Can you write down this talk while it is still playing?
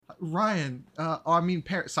Ryan,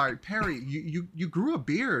 Perry, you grew a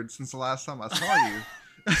beard since the last time I saw you.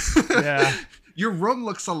 Yeah. Your room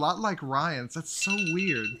looks a lot like Ryan's. That's so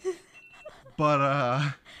weird.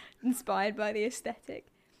 But Inspired by the aesthetic.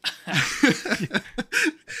 You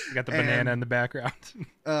got the banana in the background.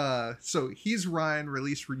 So he's Ryan,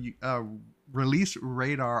 release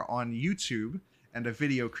radar on YouTube and a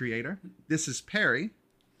video creator. This is Perry.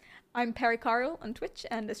 I'm Perry Carl on Twitch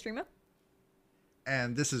and a streamer.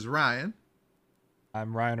 And this is Ryan.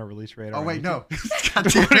 I'm Ryan, or Release Radar. Oh wait, no.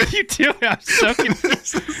 What are you doing? I'm so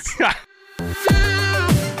confused.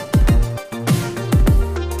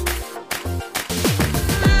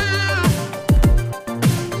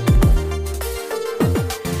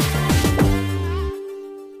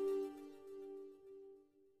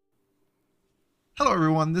 Hello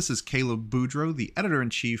everyone, this is Caleb Boudreau, the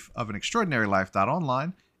editor-in-chief of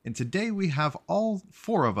AnExtraordinaryLife.online, and today we have all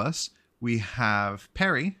four of us. We have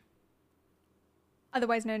Perry.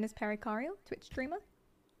 Otherwise known as Perry Carl, Twitch streamer.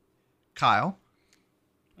 Kyle.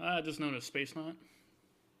 Just known as Space Knot.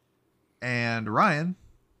 And Ryan.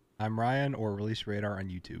 I'm Ryan, or Release Radar on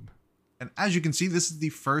YouTube. And as you can see, this is the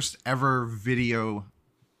first ever video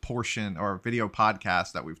portion or video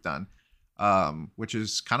podcast that we've done, which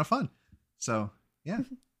is kind of fun. So, yeah.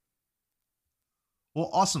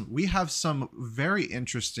 Well, awesome. We have some very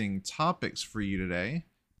interesting topics for you today.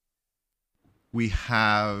 We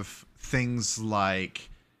have things like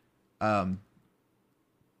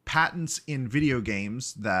patents in video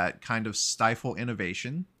games that kind of stifle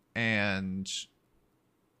innovation and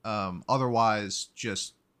otherwise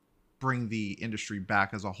just bring the industry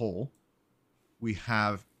back as a whole. We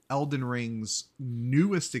have Elden Ring's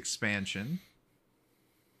newest expansion.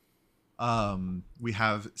 We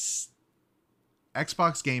have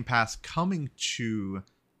Xbox Game Pass coming to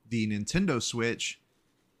the Nintendo Switch,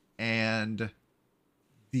 and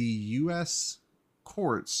the U.S.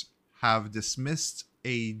 courts have dismissed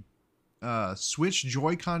a Switch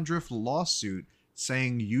Joy-Con drift lawsuit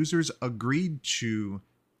saying users agreed to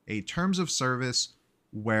a terms of service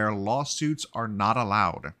where lawsuits are not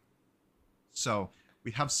allowed. So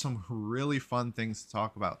we have some really fun things to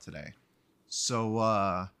talk about today.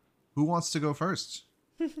 So who wants to go first?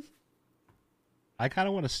 I kind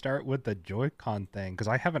of want to start with the Joy-Con thing because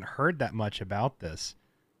I haven't heard that much about this.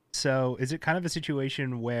 So is it kind of a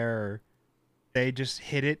situation where they just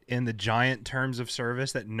hit it in the giant terms of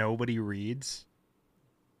service that nobody reads?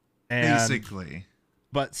 Basically.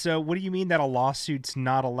 But so what do you mean that a lawsuit's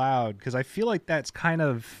not allowed? Because I feel like that's kind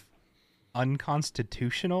of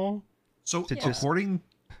unconstitutional. So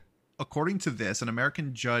according to this, an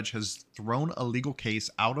American judge has thrown a legal case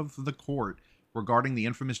out of the court regarding the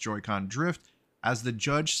infamous Joy-Con drift, as the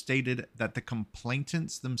judge stated that the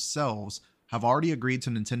complainants themselves have already agreed to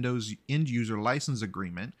Nintendo's end-user license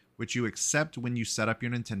agreement, which you accept when you set up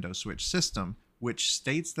your Nintendo Switch system, which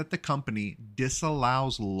states that the company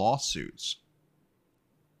disallows lawsuits.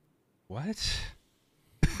 What?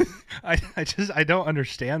 I don't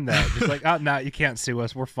understand that. Just like, oh no, you can't sue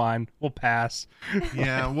us. We're fine. We'll pass.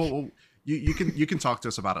 Yeah, well, you can talk to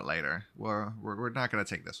us about it later. We're not going to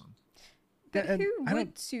take this one. But who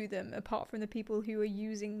would sue them apart from the people who are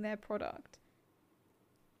using their product?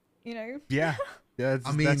 You know? Yeah, that's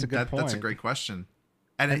a good point. That's a great question.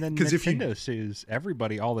 And then Nintendo sues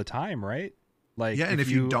everybody all the time, right? Like, yeah, and if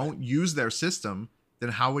you don't use their system, then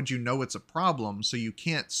how would you know it's a problem? So you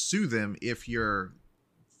can't sue them if you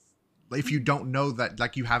don't know that,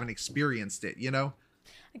 like, you haven't experienced it, you know?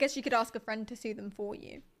 I guess you could ask a friend to sue them for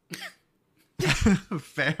you.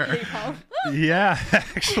 Fair. Yeah,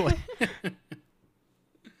 actually.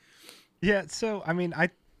 Yeah, so, I mean,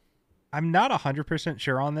 I'm not 100%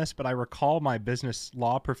 sure on this, but I recall my business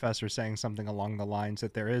law professor saying something along the lines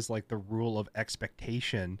that there is, like, the rule of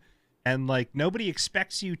expectation. And, like, nobody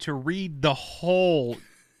expects you to read the whole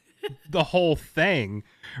thing,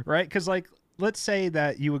 right? Because, like, let's say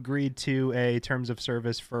that you agreed to a terms of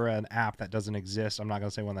service for an app that doesn't exist. I'm not going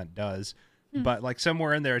to say one that does. But, like,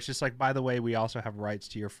 somewhere in there, it's just like, by the way, we also have rights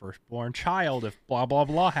to your firstborn child if blah, blah,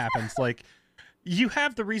 blah happens. Like, you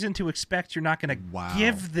have the reason to expect you're not going to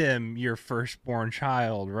give them your firstborn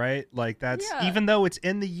child, right? Like, that's, even though it's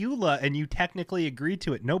in the EULA and you technically agreed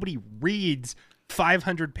to it, nobody reads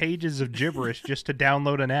 500 pages of gibberish just to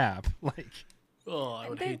download an app. Like, oh, I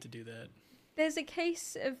would hate to do that. There's a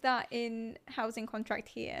case of that in housing contract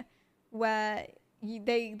here where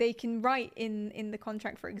they can write in the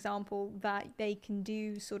contract, for example, that they can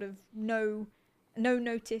do sort of no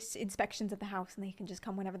notice inspections of the house and they can just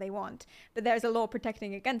come whenever they want. But there's a law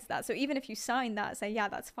protecting against that. So even if you sign that, say, yeah,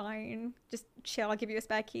 that's fine, just chill, I'll give you a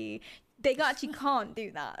spare key, they actually can't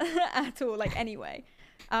do that at all, like, anyway.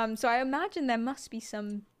 So I imagine there must be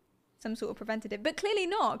some sort of preventative, but clearly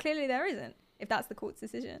not. Clearly there isn't, if that's the court's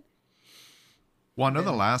decision. Well, I know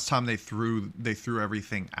the last time they threw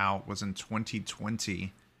everything out was in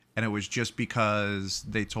 2020, and it was just because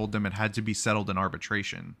they told them it had to be settled in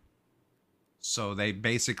arbitration. So they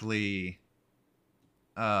basically,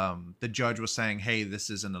 the judge was saying, "Hey, this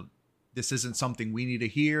isn't something we need to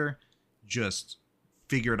hear. Just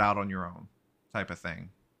figure it out on your own," type of thing.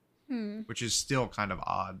 Which is still kind of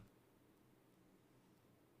odd,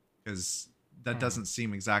 because that doesn't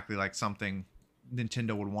seem exactly like something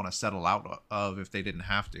Nintendo would want to settle out of if they didn't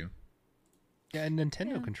have to. Yeah, and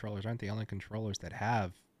Nintendo controllers aren't the only controllers that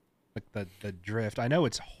have like the drift. I know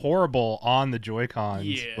it's horrible on the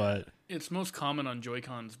Joy-Cons, but it's most common on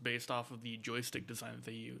Joy-Cons based off of the joystick design that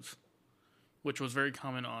they use, which was very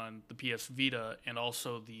common on the PS Vita and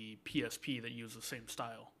also the PSP that use the same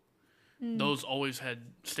style. Those always had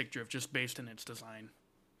stick drift just based in its design.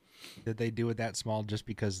 Did they do it that small just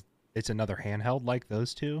because it's another handheld like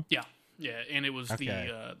those two? Yeah, and it was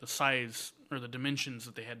the size or the dimensions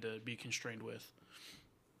that they had to be constrained with.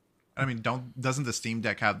 I mean, doesn't the Steam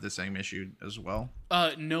Deck have the same issue as well?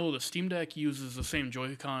 No, the Steam Deck uses the same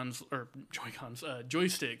joysticks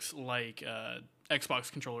like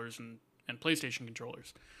Xbox controllers and PlayStation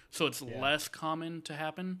controllers. So it's less common to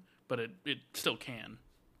happen, but it still can.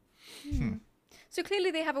 So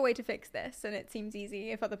clearly they have a way to fix this, and it seems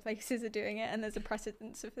easy if other places are doing it, and there's a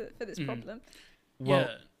precedence for this problem. Well,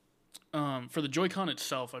 for the Joy-Con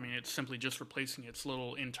itself, I mean, it's simply just replacing its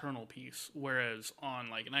little internal piece, whereas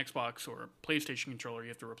on like an Xbox or a PlayStation controller, you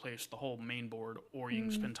have to replace the whole main board, or you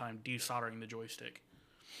can spend time desoldering the joystick.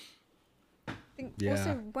 I think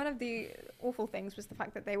also one of the awful things was the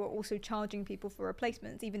fact that they were also charging people for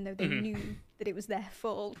replacements, even though they knew that it was their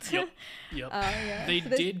fault. Yep. They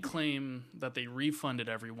did claim that they refunded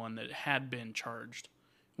everyone that had been charged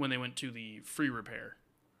when they went to the free repair.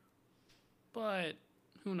 But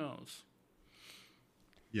who knows?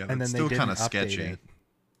 Yeah, and that's then still they kind of didn't update sketchy. it.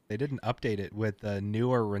 They didn't update it with a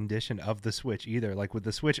newer rendition of the Switch either. Like with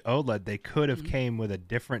the Switch OLED, they could have came with a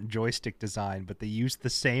different joystick design, but they used the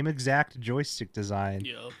same exact joystick design.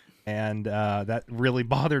 Yep. And that really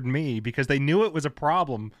bothered me because they knew it was a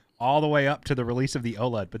problem all the way up to the release of the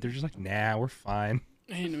OLED, but they're just like, nah, we're fine.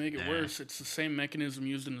 And to make it worse, it's the same mechanism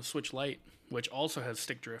used in the Switch Lite, which also has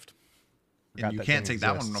stick drift. And you can't take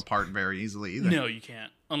that one apart very easily either. No, you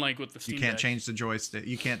can't. Unlike with the Steam You can't Deck. change the joystick.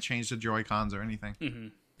 You can't change the Joy-Cons or anything. Mm-hmm.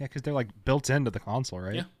 Yeah, because they're like built into the console,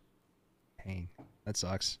 right? Yeah. Pain. That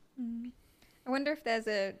sucks. I wonder if there's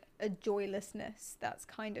a joylessness that's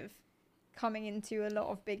kind of coming into a lot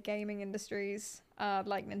of big gaming industries,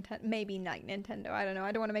 like maybe like Nintendo. I don't know.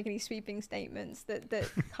 I don't want to make any sweeping statements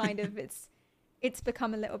that kind of it's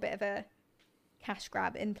become a little bit of a cash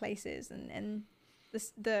grab in places, and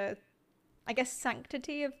the I guess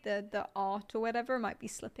sanctity of the art or whatever might be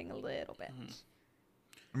slipping a little bit.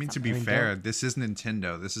 I mean, to be fair, this is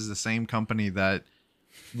Nintendo. This is the same company that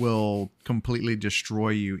will completely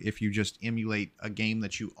destroy you if you just emulate a game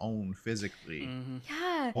that you own physically.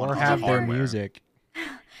 Yeah. Or have their music.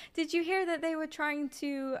 Did you hear that they were trying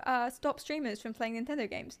to stop streamers from playing Nintendo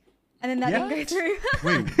games? And then that didn't go through.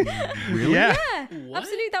 Wait, really? Yeah. Yeah, What?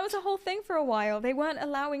 absolutely. That was a whole thing for a while. They weren't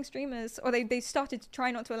allowing streamers, or they started to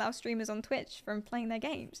try not to allow streamers on Twitch from playing their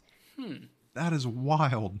games. That is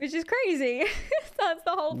wild. Which is crazy. That's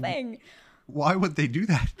the whole thing. Why would they do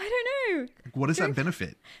that? I don't know. What does that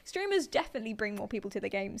benefit? Streamers definitely bring more people to the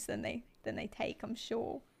games than they take, I'm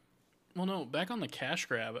sure. Well, no, back on the cash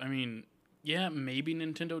grab, I mean, yeah, maybe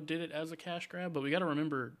Nintendo did it as a cash grab, but we got to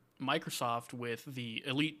remember Microsoft with the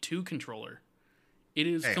Elite 2 controller. It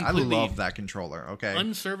is completely I love that controller, okay?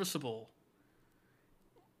 unserviceable.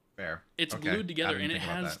 Fair. It's Okay, glued together, I didn't and it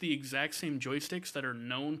think about has that. the exact same joysticks that are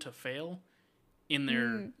known to fail in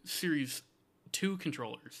their Series 2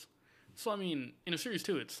 controllers. So, I mean, in a Series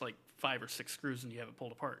 2, it's like 5 or 6 screws and you have it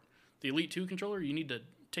pulled apart. The Elite 2 controller, you need to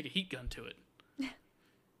take a heat gun to it.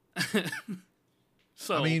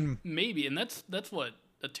 So, I mean, maybe, and that's what,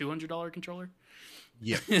 a $200 controller?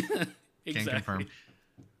 Yep. Exactly. Can confirm.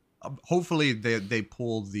 Hopefully they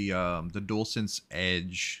pull the DualSense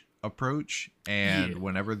Edge approach, and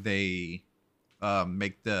whenever they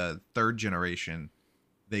make the third generation,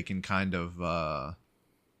 they can kind of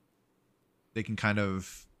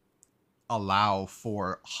allow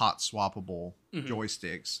for hot swappable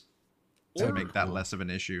joysticks to make that less of an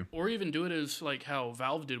issue. Or even do it as like how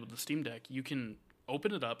Valve did with the Steam Deck. You can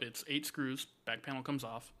open it up, it's 8 screws, back panel comes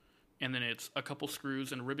off, and then it's a couple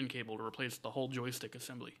screws and a ribbon cable to replace the whole joystick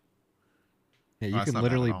assembly. Yeah, you That's can not bad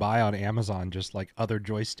literally at all. buy on Amazon just like other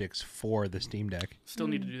joysticks for the Steam Deck. Still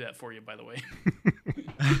need to do that for you, by the way.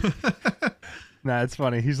 Nah, it's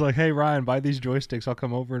funny. He's like, "Hey Ryan, buy these joysticks. I'll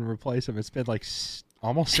come over and replace them." It's been like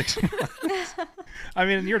almost 6 months. I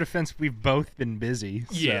mean, in your defense, we've both been busy.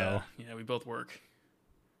 So. Yeah, we both work.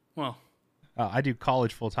 Well, I do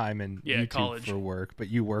college full time and YouTube college for work, but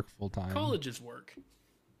you work full time. College is work.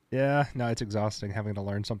 Yeah, no, it's exhausting having to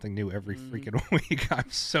learn something new every freaking week. I'm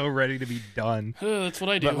so ready to be done. That's what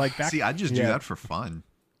I do. But like See, I just do that for fun.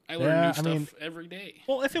 I learn new stuff every day.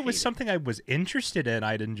 Well, if it was something I was interested in,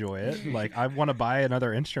 I'd enjoy it. Like, I want to buy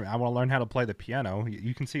another instrument. I want to learn how to play the piano.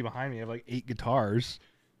 You can see behind me, I have like 8 guitars.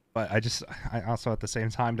 But I also at the same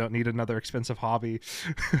time don't need another expensive hobby.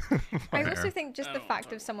 I also think just the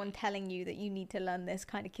fact of someone telling you that you need to learn this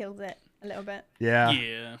kind of kills it a little bit. Yeah.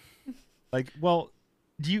 Yeah. Like, well,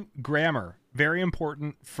 grammar, very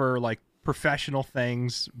important for like professional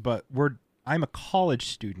things, but I'm a college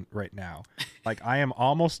student right now. Like, I am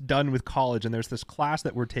almost done with college, and there's this class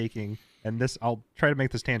that we're taking, and I'll try to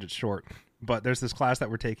make this tangent short, but there's this class that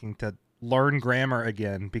we're taking to learn grammar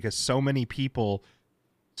again because so many people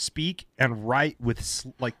speak and write with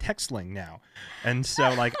like textling now. And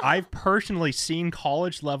so like I've personally seen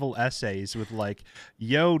college level essays with like,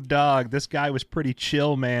 "Yo dog, this guy was pretty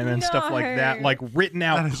chill, man," and stuff like that, like written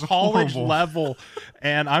out college level.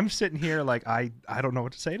 And I'm sitting here like I don't know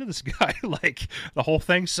what to say to this guy. Like, the whole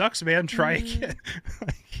thing sucks, man. Try again.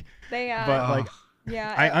 Like, but like,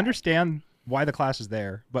 yeah, I understand why the class is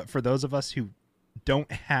there, but for those of us who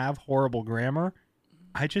don't have horrible grammar,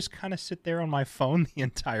 I just kind of sit there on my phone the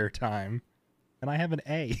entire time, and I have an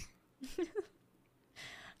A.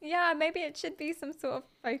 Yeah, maybe it should be some sort of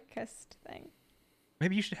focused thing.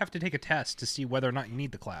 Maybe you should have to take a test to see whether or not you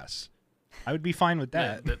need the class. I would be fine with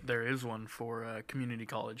that. Yeah, there is one for community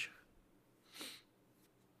college.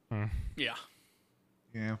 Yeah.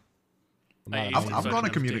 Yeah. I I've gone to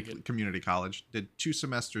community community college, did 2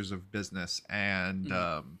 semesters of business, and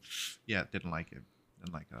didn't like it.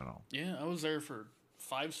 Didn't like it at all. Yeah, I was there for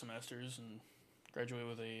 5 semesters and graduated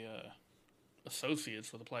with a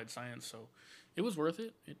associates with applied science, so it was worth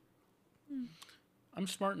it. I'm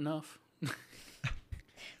smart enough.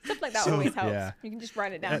 Stuff like that always helps. Yeah. You can just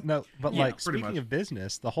write it down. No, but like, pretty speaking much. of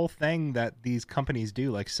business, the whole thing that these companies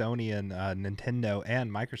do, like Sony and Nintendo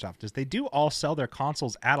and Microsoft, is they do all sell their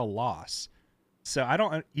consoles at a loss. So I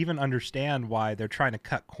don't even understand why they're trying to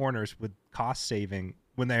cut corners with cost saving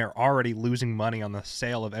when they are already losing money on the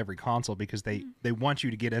sale of every console, because they want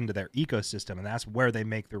you to get into their ecosystem, and that's where they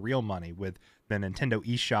make the real money, with the Nintendo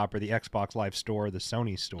eShop or the Xbox Live Store, the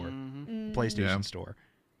Sony Store, PlayStation Store.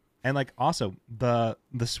 And like, also the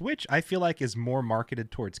Switch, I feel like, is more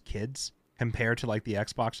marketed towards kids compared to like the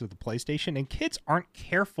Xbox or the PlayStation, and kids aren't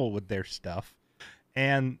careful with their stuff,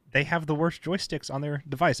 and they have the worst joysticks on their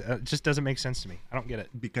device. It just doesn't make sense to me. I don't get it.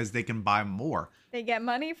 Because they can buy more. They get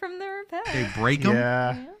money from the repair. They break them.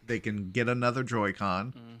 Yeah. They can get another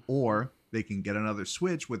Joy-Con, or they can get another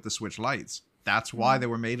Switch with the Switch lights. That's why they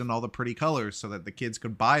were made in all the pretty colors, so that the kids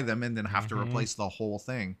could buy them and then have to replace the whole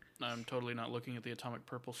thing. I'm totally not looking at the atomic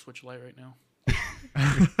purple Switch light right now.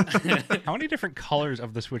 How many different colors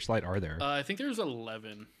of the Switch Lite are there? I think there's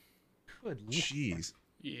 11. Good Lord. Jeez.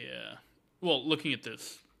 Yeah. Well, looking at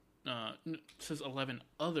this, it says 11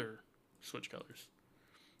 other Switch colors.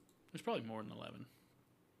 There's probably more than 11.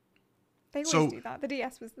 They always do that. The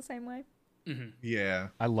DS was the same way. Yeah.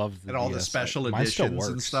 I love And all the DS. special Mine still editions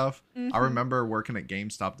and works. stuff. I remember working at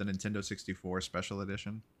GameStop, the Nintendo 64 special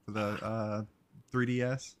edition for the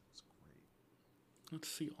 3DS. It's great. Let's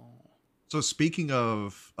see all. So speaking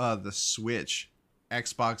of the Switch,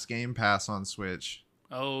 Xbox Game Pass on Switch.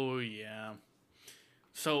 Oh, yeah.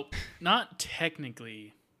 So, not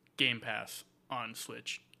technically Game Pass on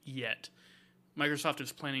Switch yet. Microsoft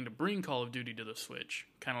is planning to bring Call of Duty to the Switch,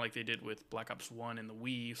 kind of like they did with Black Ops 1 in the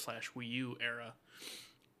Wii/Wii U era.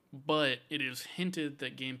 But it is hinted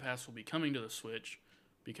that Game Pass will be coming to the Switch,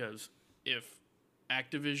 because if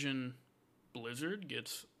Activision Blizzard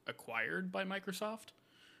gets acquired by Microsoft,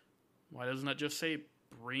 why doesn't that just say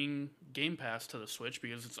bring Game Pass to the Switch?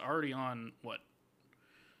 Because it's already on, what?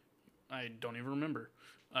 I don't even remember.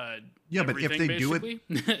 Yeah, but if they do it,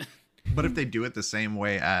 basically. but if they do it the same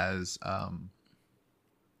way as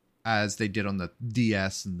they did on the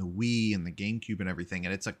DS and the Wii and the GameCube and everything,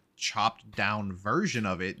 and it's a chopped down version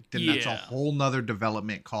of it, then that's a whole nother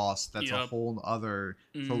development cost. That's a whole other.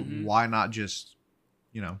 So why not just,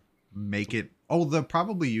 make it? Oh, they'll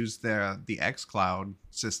probably use the xCloud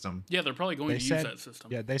system. Yeah, they're probably going to use that system.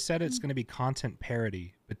 Yeah, they said it's going to be content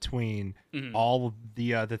parity between all of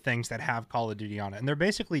the things that have Call of Duty on it, and they're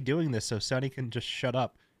basically doing this so Sony can just shut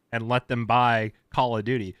up and let them buy Call of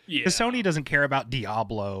Duty. Yeah. Because Sony doesn't care about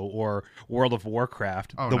Diablo or World of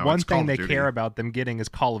Warcraft. Oh, the no, one it's Call thing of they Duty. care about them getting is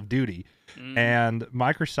Call of Duty. And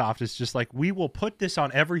Microsoft is just like, we will put this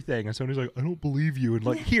on everything. And Sony's like, I don't believe you. And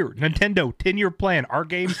like, here, Nintendo, 10-year plan. Our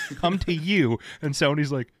games come to you. And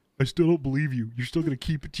Sony's like, I still don't believe you. You're still going to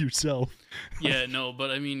keep it to yourself. Yeah, no, but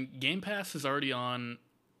I mean, Game Pass is already on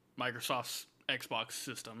Microsoft's Xbox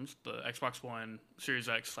systems, the Xbox One, Series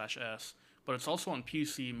X/S, but it's also on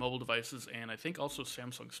PC, mobile devices, and I think also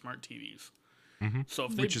Samsung smart TVs. So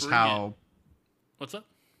if they Which is bring how it, what's up?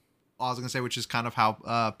 I was gonna say, which is kind of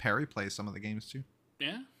how Perry plays some of the games too.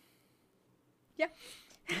 Yeah, Yeah.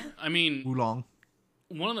 I mean, Oolong.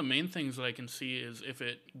 one of the main things that I can see is if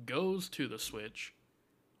it goes to the Switch,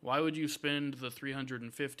 why would you spend the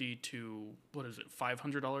 $350 to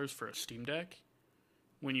 $500 for a Steam Deck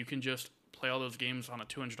when you can just play all those games on a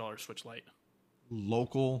 $200 Switch Lite?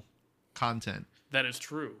 Local content. That is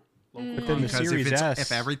true. Local But then the content. Because Series S,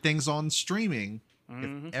 if everything's on streaming,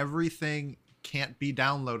 if everything can't be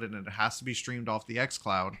downloaded and it has to be streamed off the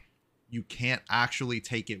xCloud, you can't actually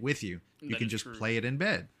take it with you. You That can is just true. play it in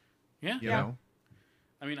bed. Yeah. You know?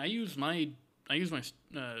 I mean, I use my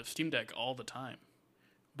Steam Deck all the time.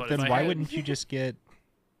 But then if I why had- wouldn't you just get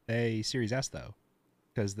a Series S though?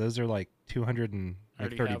 Because those are like I already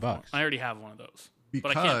 $230 have bucks. one. I already have one of those.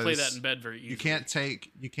 Because But I can't play that in bed very easily. you can't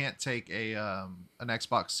take a an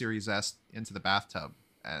Xbox Series S into the bathtub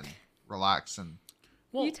and relax and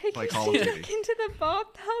Well, You take play your Call of Steam Duty. Deck into the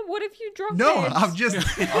bathtub? What if you drop no, it? I'm just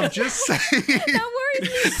saying. That worries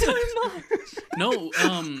me so much.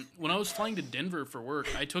 no, when I was flying to Denver for work,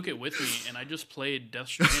 I took it with me and I just played Death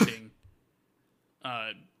Stranding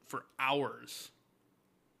for hours.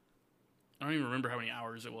 I don't even remember how many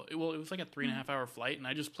hours it was. It was like a 3.5 hour flight, and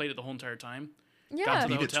I just played it the whole entire time. Yeah. Got to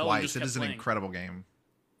the Beat it hotel and twice. just It kept is an playing. incredible game.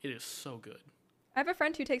 It is so good. I have a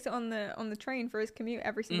friend who takes it on the train for his commute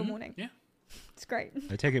every single morning. Yeah. It's great.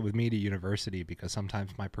 I take it with me to university because sometimes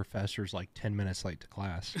my professor's like 10 minutes late to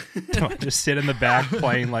class. So I just sit in the back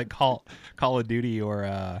playing like Call of Duty, or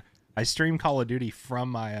I stream Call of Duty from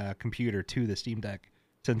my computer to the Steam Deck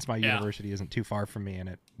since my university isn't too far from me, and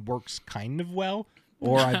it works kind of well.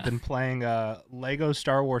 Or I've been playing Lego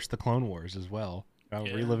Star Wars: The Clone Wars as well.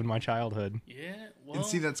 Reliving my childhood. Yeah. Well, And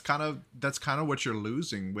see, that's kind of what you're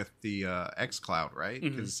losing with the xCloud, right?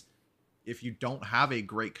 Because if you don't have a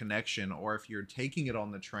great connection, or if you're taking it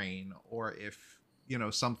on the train, or if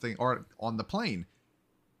something, or on the plane,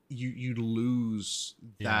 you lose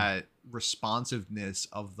that responsiveness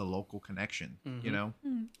of the local connection.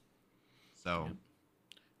 So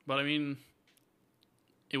But I mean,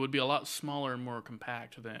 it would be a lot smaller and more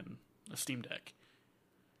compact than a Steam Deck.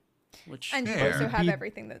 Which And you Fair. also have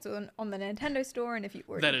everything that's on the Nintendo store, and if you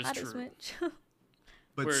That already is had a true. Switch.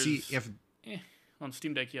 but see, Whereas- if on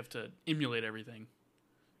Steam Deck you have to emulate everything.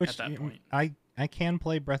 Which At that point. I can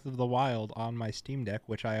play Breath of the Wild on my Steam Deck,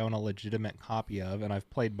 which I own a legitimate copy of, and I've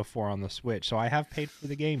played before on the Switch. So I have paid for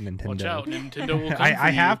the game, Nintendo. Watch out, Nintendo will come for I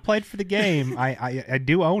you. have played for the game. I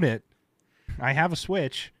do own it. I have a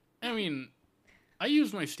Switch. I mean, I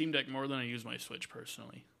use my Steam Deck more than I use my Switch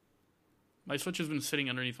personally. My Switch has been sitting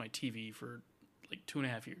underneath my TV for like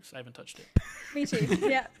 2.5 years. I haven't touched it. Me too.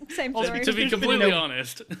 Yeah, same To story. be There's been completely no-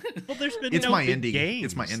 honest. Well, there's been it's no my big indie, games.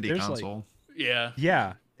 it's my indie There's, like- console. Yeah.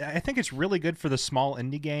 Yeah, I think it's really good for the small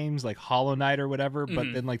indie games like Hollow Knight or whatever.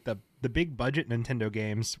 But then like the big budget Nintendo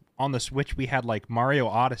games on the Switch, we had like Mario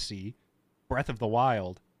Odyssey, Breath of the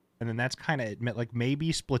Wild, and then that's kind of like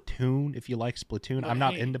maybe Splatoon if you like Splatoon. But I'm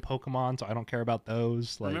not hey- into Pokemon, so I don't care about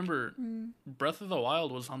those. Like, Remember, Breath of the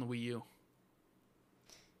Wild was on the Wii U.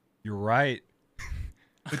 you're right.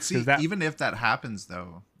 But see, that- even if that happens,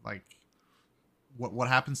 though, like, what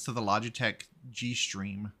happens to the Logitech G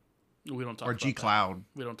Stream We don't talk or about G that. Cloud?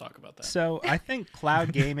 We don't talk about that. So I think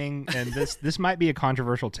cloud gaming, and this might be a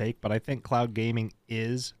controversial take, but I think cloud gaming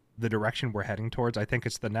is the direction we're heading towards. I think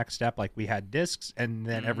it's the next step. Like we had discs, and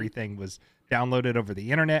then everything was downloaded over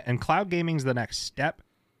the internet, and cloud gaming's the next step.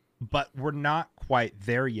 But we're not quite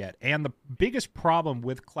there yet. And the biggest problem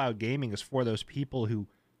with cloud gaming is for those people who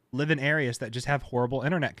live in areas that just have horrible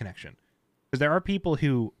internet connection. Because there are people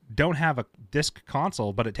who don't have a disc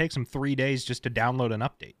console, but it takes them 3 days just to download an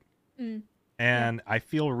update. And I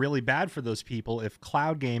feel really bad for those people if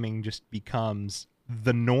cloud gaming just becomes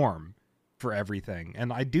the norm for everything.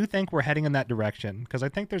 And I do think we're heading in that direction because I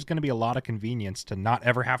think there's going to be a lot of convenience to not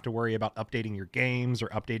ever have to worry about updating your games or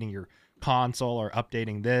updating your console or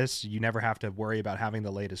updating this. You never have to worry about having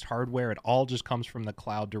the latest hardware. It all just comes from the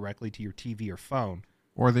cloud directly to your TV or phone.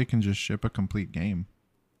 Or they can just ship a complete game.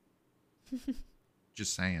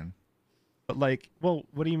 Just saying. But like, well,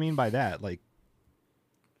 what do you mean by that? Like,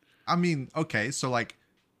 I mean, okay, so like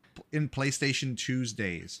in PlayStation 2's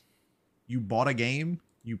days, you bought a game,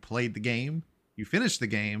 you played the game, you finished the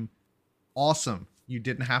game, awesome. You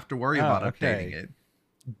didn't have to worry about updating it.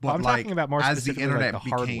 But well, I'm like, talking about more as the specifically internet like the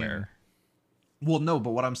became, hardware. well, no,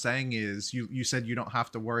 but what I'm saying is, you said you don't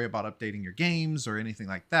have to worry about updating your games or anything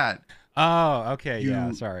like that. Oh, okay, yeah,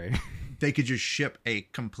 You- sorry. They could just ship a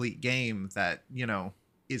complete game that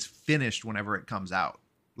is finished whenever it comes out.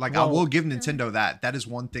 Like, I Well- will give Nintendo that. That is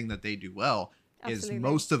one thing that they do well. Absolutely. Is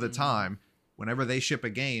most of the time, whenever they ship a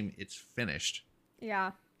game, it's finished.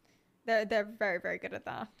 Yeah, they're very, very good at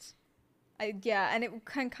that. Yeah, and it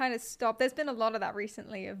can kind of stop. There's been a lot of that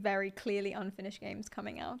recently, of very clearly unfinished games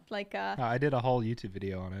coming out. Like, I did a whole YouTube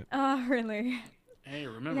video on it. oh, really? Hey,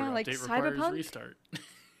 remember, Yeah, like update requires Cyberpunk? restart.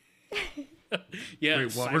 Yeah,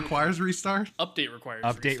 Wait, what Cyber- requires restart? update requires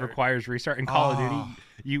Update restart. requires restart. In Call of Oh.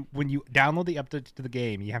 Duty, when you download the update to the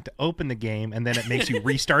game, you have to open the game, and then it makes you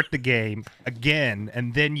restart the game again,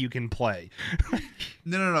 and then you can play.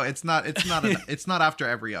 No. It's not. It's not after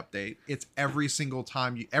every update. It's every single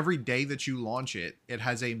time. Every day that you launch it, it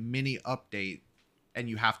has a mini update, and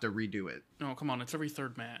you have to redo it. No, come on, it's every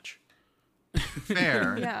third match.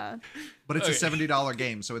 Fair. Yeah. But it's Okay. a $70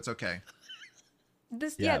 game, so it's okay.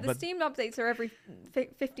 Yeah, The but- Steam updates are every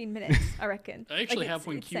 15 minutes, I reckon. I actually Like, have it's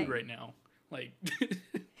one insane. queued right now. Like,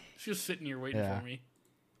 it's just sitting here waiting Yeah. for me.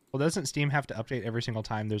 Well, doesn't Steam have to update every single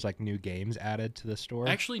time there's like new games added to the store?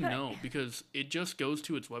 Actually, no, because it just goes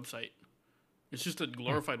to its website. It's just a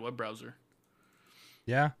glorified web browser.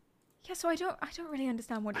 Yeah. Yeah, so I don't really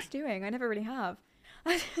understand what it's doing. I never really have.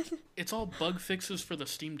 It's all bug fixes for the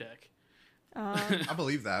Steam Deck I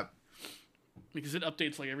believe that. because it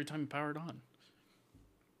updates like every time you power it on.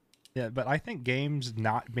 Yeah, but I think games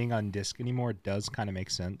not being on disk anymore does kind of make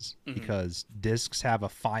sense because disks have a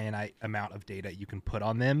finite amount of data you can put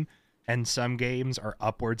on them, and some games are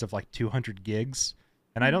upwards of like 200 gigs.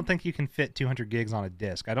 And I don't think you can fit 200 gigs on a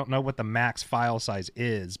disk. I don't know what the max file size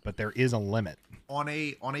is, but there is a limit. On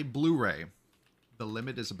a Blu-ray, the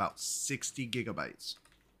limit is about 60 gigabytes.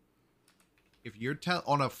 If you're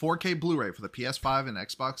on a 4K Blu-ray for the PS5 and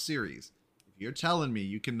Xbox Series, if you're telling me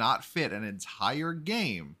you cannot fit an entire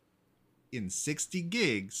game in 60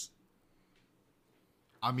 gigs,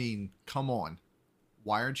 I mean, come on.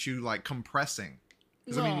 Why aren't you like compressing?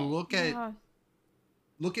 Because I mean, look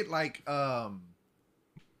at like Modern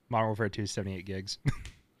Warfare 2 is 78 gigs.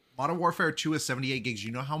 Modern Warfare 2 is 78 gigs.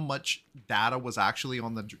 You know how much data was actually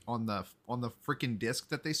on the freaking disc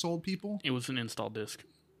that they sold people? It was an install disk.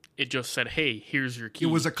 It just said, "Hey, here's your key." It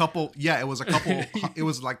was a couple. Yeah, it was a couple. It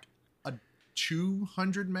was like a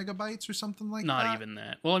 200 megabytes or something like that. Not even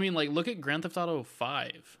that. Well, I mean, like, look at Grand Theft Auto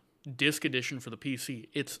 5 disc edition for the PC.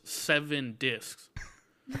 It's 7 discs.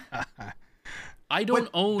 I don't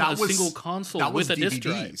own that a was- single console that was with a disc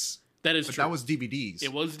drive. DVDs. That is But true. that was DVDs.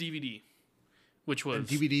 It was DVD, which was And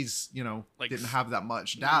DVDs, like didn't have that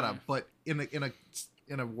much data. But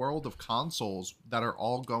in a world of consoles that are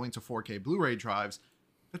all going to 4K Blu-ray drives,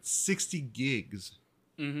 that's 60 gigs.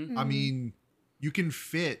 Mhm. I mean, you can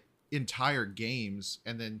fit entire games,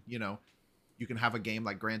 and then you can have a game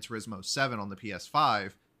like Gran Turismo 7 on the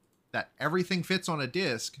PS5 that everything fits on a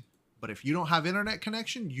disc. But if you don't have internet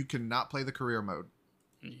connection, you cannot play the career mode.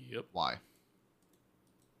 Yep. Why?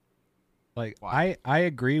 Like Why? I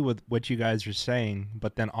agree with what you guys are saying,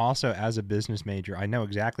 but then also as a business major, I know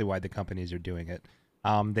exactly why the companies are doing it.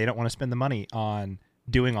 They don't want to spend the money on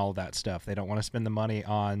doing all of that stuff. They don't want to spend the money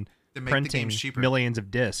on To make the printing games cheaper. millions of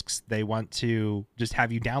discs. They want to just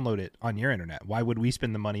have you download it on your internet. Why would we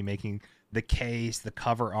spend the money making the case, the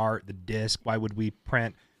cover art, the disc? Why would we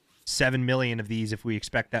print 7 million of these if we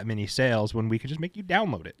expect that many sales when we could just make you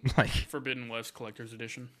download it? Like, Forbidden West Collector's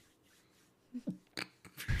Edition.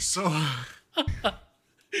 So,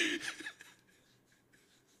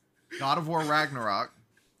 God of War Ragnarok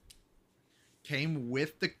came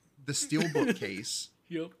with the steelbook case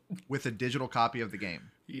Yep. with a digital copy of the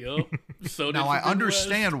game. Yep. So did Now I Forbidden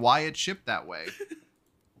understand why it's shipped that way.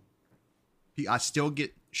 I still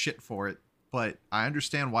get shit for it, but I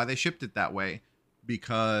understand why they shipped it that way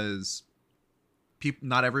because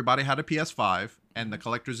not everybody had a PS5, and the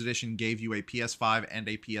collector's edition gave you a PS5 and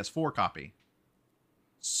a PS4 copy.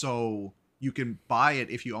 So you can buy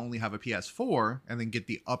it if you only have a PS4 and then get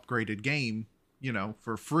the upgraded game,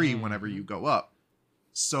 for free whenever you go up.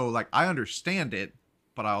 So like I understand it,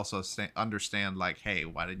 but I also understand like, hey,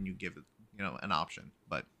 why didn't you give it, an option?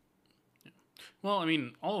 But Well, I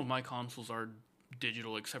mean, all of my consoles are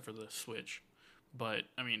digital except for the Switch. But,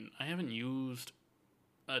 I mean, I haven't used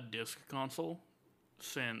a disc console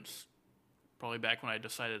since probably back when I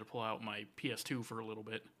decided to pull out my PS2 for a little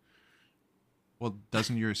bit. Well,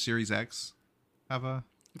 doesn't your Series X have a?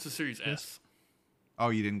 It's a Series S. Oh,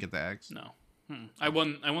 you didn't get the X. No, I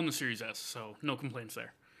won the Series S, so no complaints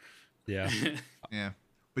there. Yeah. Yeah,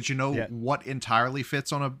 but you know what entirely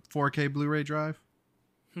fits on a 4K Blu-ray drive?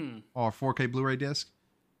 Or 4K Blu-ray disc?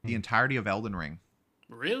 The entirety of Elden Ring.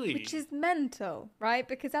 Really? Which is mental, right?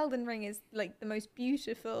 Because Elden Ring is like the most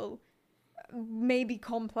beautiful, maybe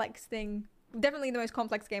complex thing. Definitely the most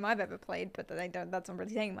complex game I've ever played, but that's not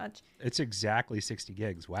really saying much. It's exactly 60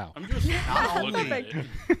 gigs. Wow. I'm just looking at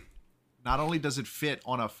it. Not only does it fit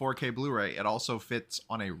on a 4K Blu-ray, it also fits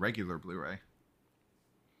on a regular Blu-ray.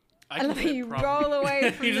 I love how you roll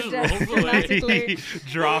away from He the just desk rolls away. dramatically. He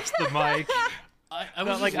drops the mic. I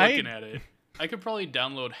was just looking at it. I could probably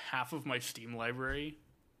download half of my Steam library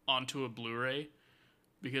onto a Blu-ray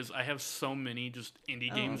because I have so many just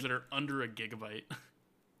indie games that are under a gigabyte.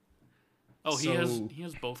 Oh, he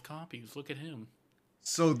has both copies. Look at him.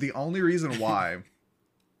 So the only reason why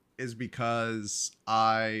is because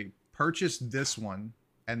I purchased this one,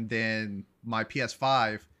 and then my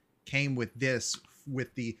PS5 came with this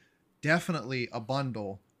with the definitely a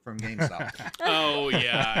bundle from GameStop. Oh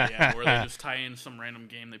yeah, where they just tie in some random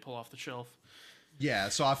game they pull off the shelf. Yeah,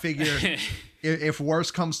 so I figure if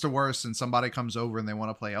worse comes to worse and somebody comes over and they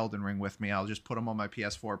want to play Elden Ring with me, I'll just put them on my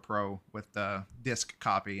PS4 Pro with the disc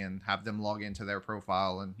copy and have them log into their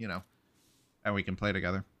profile, and and we can play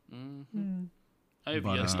together. Mm-hmm. I have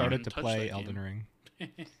I started to play Elden Ring.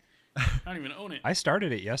 I don't even own it. I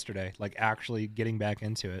started it yesterday, like actually getting back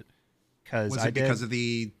into it. Was it because of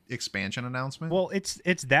the expansion announcement? Well, it's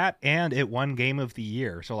that, and it won Game of the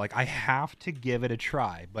Year, so like I have to give it a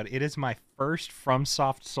try. But it is my first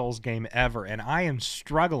FromSoft Souls game ever, and I am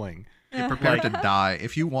struggling. Get prepared to die.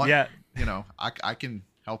 If you want, Yeah. I can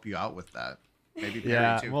help you out with that. Maybe Perry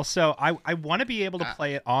Yeah, too. well, so I want to be able to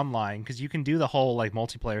play it online because you can do the whole like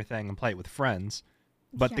multiplayer thing and play it with friends,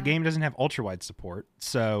 but the game doesn't have ultra-wide support,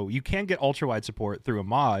 so you can get ultra-wide support through a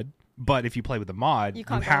mod. But if you play with a mod, you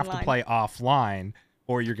have to play offline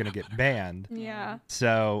or you're going to get banned. Yeah.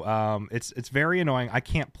 So it's very annoying. I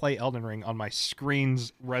can't play Elden Ring on my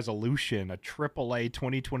screen's resolution. A AAA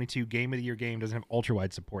 2022 Game of the Year game doesn't have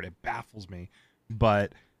ultra-wide support. It baffles me.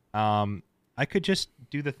 But I could just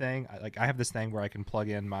do the thing. I have this thing where I can plug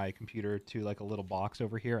in my computer to like a little box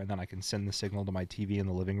over here, and then I can send the signal to my TV in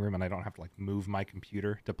the living room, and I don't have to like move my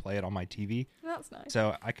computer to play it on my TV. That's nice.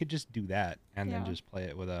 So I could just do that and then just play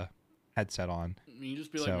it with a headset on. You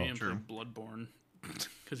just be like me and play Bloodborne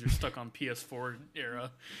because you're stuck on PS4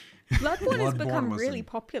 era. Bloodborne has become really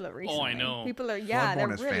popular recently. Oh, I know. People are Bloodborne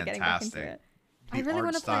they're is really getting back into fantastic. it. I really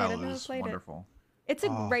want to play it. I've never is played wonderful. it. It's a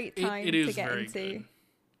great time it is to get very into. good.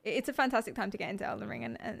 It's a fantastic time to get into Elden Ring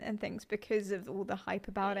and things because of all the hype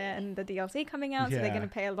about it and the DLC coming out. So they're going to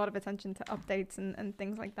pay a lot of attention to updates and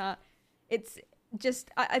things like that. It's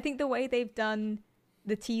just, I think the way they've done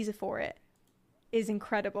the teaser for it is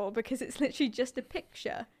incredible because it's literally just a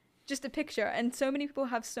picture. And so many people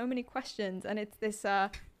have so many questions. And it's this,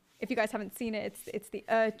 if you guys haven't seen it, it's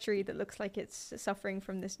the tree that looks like it's suffering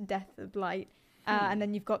from this death of blight. And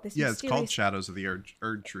then you've got this it's called Shadows of the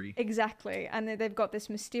Erd Tree. Exactly. And they've got this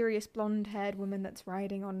mysterious blonde-haired woman that's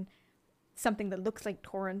riding on something that looks like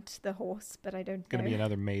Torrent, the horse, but I don't know. Gonna be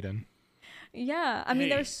another maiden. Yeah. I mean,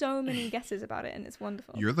 there are so many guesses about it, and it's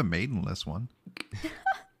wonderful. You're the maidenless one.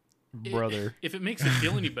 Brother. If it makes it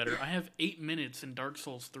feel any better, I have 8 minutes in Dark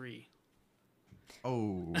Souls 3.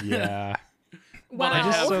 Oh. Yeah. But I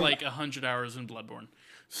Wow. have like 100 hours in Bloodborne.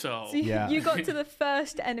 So you got to the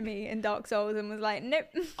first enemy in Dark Souls and was like, nope.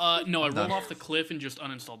 no, I rolled off the cliff and just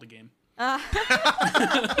uninstalled the game. To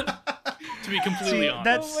be See, completely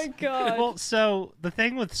honest. Oh my god. Well, so the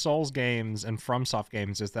thing with Souls games and FromSoft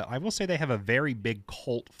games is that I will say they have a very big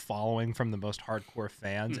cult following from the most hardcore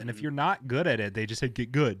fans, and if you're not good at it, they just say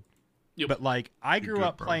get good. Yep. But like I grew good,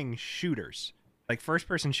 up bro. playing shooters, like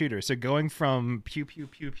first-person shooters. So going from pew pew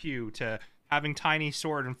pew pew to having tiny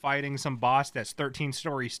sword and fighting some boss that's 13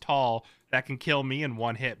 stories tall that can kill me in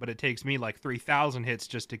one hit, but it takes me like 3,000 hits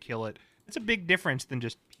just to kill it. It's a big difference than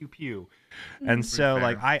just pew pew. And so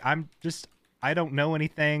fair. like I don't know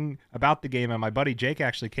anything about the game, and my buddy Jake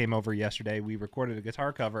actually came over yesterday. We recorded a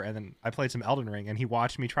guitar cover, and then I played some Elden Ring, and he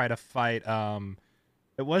watched me try to fight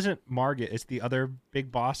it wasn't Margit, it's the other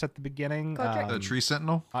big boss at the beginning. Godric. The Tree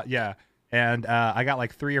Sentinel? Yeah. And I got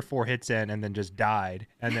like 3 or 4 hits in and then just died.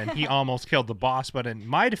 And then he almost killed the boss. But in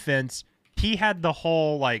my defense, he had the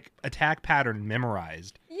whole like attack pattern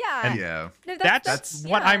memorized. Yeah. And Yeah. No, That's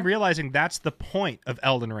what yeah. I'm realizing. That's the point of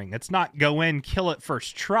Elden Ring. It's not go in, kill it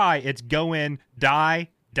first try. It's go in, die,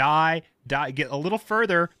 die, get a little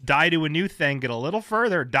further, die to a new thing, get a little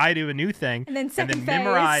further, die to a new thing, And then second phase,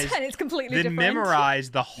 memorize, and it's completely then different.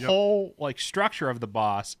 memorize the whole like structure of the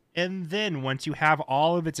boss, and then once you have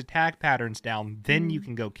all of its attack patterns down, then you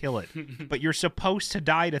can go kill it. But you're supposed to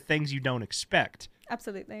die to things you don't expect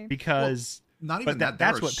Absolutely. because. Not even But that. There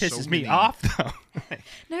that's are what pisses so me many- off, though.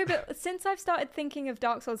 No, but since I've started thinking of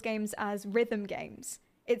Dark Souls games as rhythm games,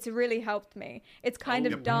 it's really helped me. It's kind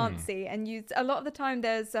of dancey, and a lot of the time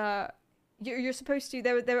there's you're supposed to.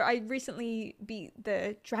 I recently beat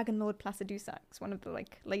the Dragon Lord Placidusax, one of the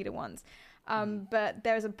like later ones. But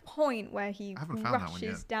there's a point where he haven't found that one rushes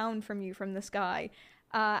yet. down from you from the sky.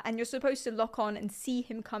 And you're supposed to lock on and see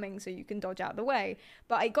him coming so you can dodge out of the way.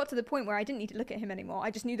 But I got to the point where I didn't need to look at him anymore.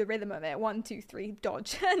 I just knew the rhythm of it. 1, 2, 3,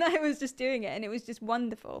 dodge. And I was just doing it, and it was just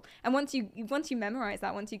wonderful. And once you memorize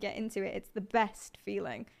that, once you get into it, it's the best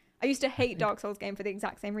feeling. I used to hate Dark Souls game for the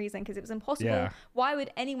exact same reason, because it was impossible. Yeah. Why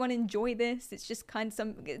would anyone enjoy this? It's just kind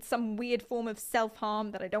of some weird form of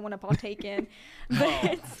self-harm that I don't want to partake in.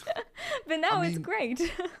 But now it's mean,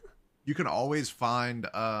 great. You can always find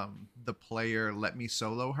the player let me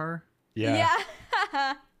solo her. Yeah.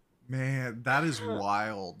 Man, that is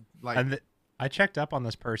wild. Like, And I checked up on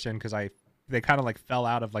this person because they kind of like fell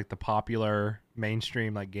out of like the popular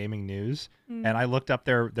mainstream like gaming news, and I looked up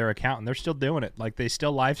their account, and they're still doing it. Like they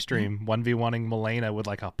still live stream 1v1ing Milena with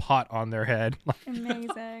like a pot on their head.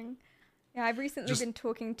 Amazing. Yeah, I've recently been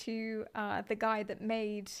talking to the guy that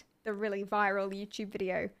made the really viral YouTube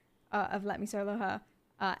video of Let Me Solo Her,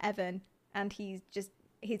 Evan, and he's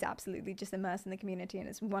absolutely just immersed in the community, and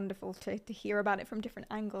it's wonderful to hear about it from different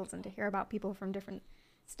angles and to hear about people from different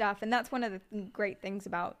stuff. And that's one of the great things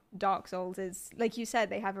about Dark Souls is, like you said,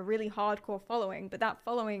 they have a really hardcore following, but that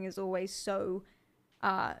following is always so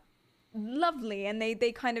lovely, and they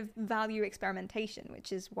kind of value experimentation,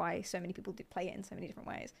 which is why so many people do play it in so many different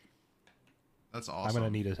ways. that's awesome. I'm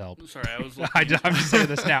gonna need his help. Sorry, I was. I'm just saying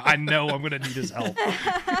this now. I know I'm gonna need his help.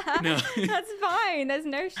 No, That's fine. There's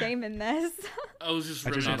no shame in this. I was just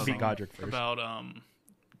I just need to reminiscing beat Godric first. about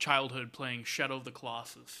childhood playing Shadow of the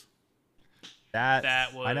Colossus. That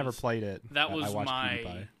I never was- played it. That but I was watched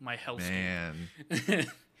PewDiePie. my hellscape. Man,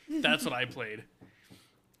 That's what I played.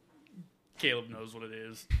 Caleb knows what it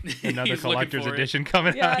is. Another He's looking collector's for it. edition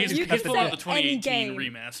coming Yeah, out. He's, you he's can pulling out the say any 2018 game.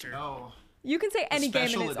 remaster. oh, You can say any game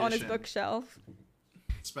and Special it's on his edition. bookshelf.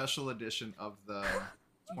 special edition of the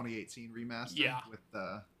 2018 remaster. Yeah. with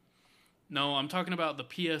the No, I'm talking about the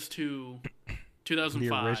PS2 The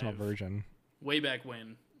 2005. original version. Way back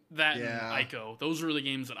when. That Yeah. and Ico. Those were the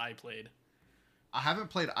games that I played. I haven't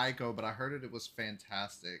played Ico, but I heard it was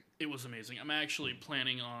fantastic. It was amazing. I'm actually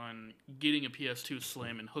planning on getting a PS2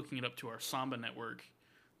 Slim and hooking it up to our Samba network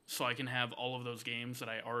so I can have all of those games that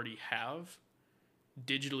I already have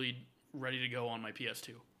digitally ready to go on my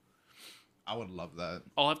PS2. I would love that.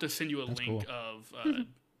 I'll have to send you a That's link cool. of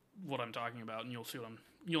what I'm talking about, and you'll see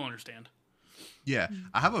you'll understand. Yeah,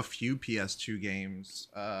 I have a few PS2 games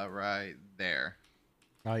right there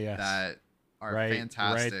Oh yes. that are right,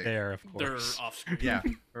 fantastic. right there, of They're course. off screen. Yeah,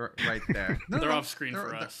 right there. No, They're no, off screen they're- for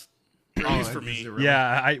they're- us. Or at Oh, least for is me. it really?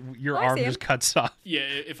 Yeah, your Oh, I arm see just him. cuts off. Yeah,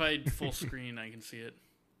 if I had full screen, I can see it.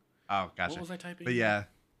 Oh, gotcha. What was I typing? But yeah,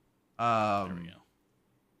 There we go.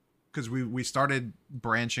 because we started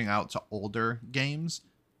branching out to older games,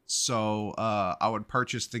 so I would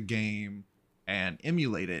purchase the game and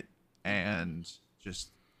emulate it, and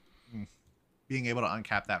just being able to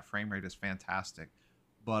uncap that frame rate is fantastic.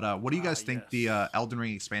 But what do you guys think the yes. Elden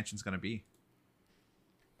Ring expansion is going to be?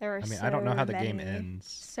 There are I mean, I don't know how the game many- ends.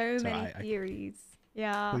 So many I theories.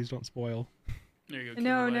 Yeah. please don't spoil. There you go.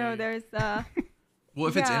 No, Caleb. no, there's Well,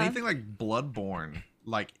 if it's Yeah. anything like Bloodborne,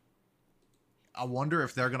 like I wonder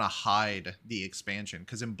if they're gonna hide the expansion,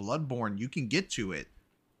 because in Bloodborne you can get to it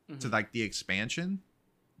to like the expansion,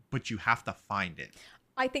 but you have to find it.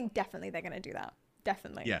 I think definitely they're going to do that.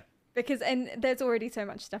 Definitely. Yeah. Because and there's already so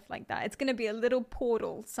much stuff like that. It's going to be a little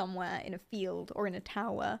portal somewhere in a field or in a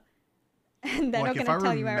tower. And they're Like not if going I to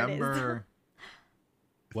tell you where it is. remember,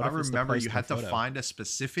 if What I if it's the remember, place you in had the to photo? find a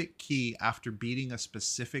specific key after beating a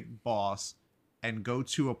specific boss and go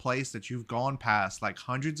to a place that you've gone past like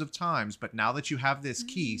hundreds of times. But now that you have this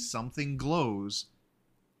key, something glows,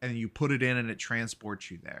 and you put it in, and it transports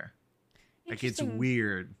you there. Like it's Interesting.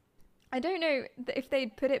 weird. I don't know if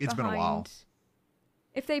they'd put it It's been behind. a while.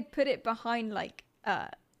 If they put it behind like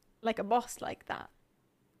a boss like that.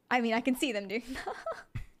 I mean, I can see them doing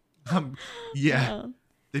that. Yeah,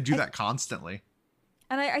 they do that constantly.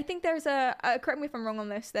 And I think there's correct me if I'm wrong on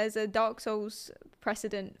this, there's a Dark Souls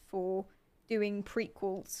precedent for doing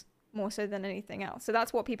prequels more so than anything else. So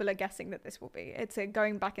that's what people are guessing that this will be. It's a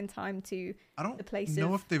going back in time to I don't the place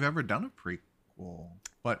know of... if they've ever done a prequel,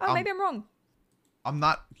 but Oh, maybe I'm wrong. I'm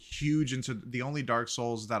not huge into the only Dark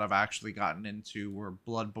Souls that I've actually gotten into were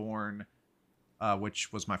Bloodborne,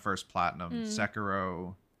 which was my first platinum,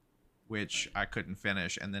 Sekiro, which I couldn't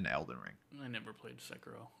finish, and then Elden Ring. I never played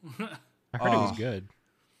Sekiro. I heard it was good.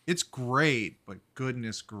 It's great, but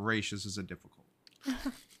goodness gracious, is it difficult.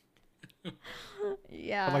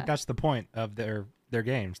 Yeah. But like that's the point of their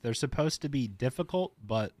games. They're supposed to be difficult,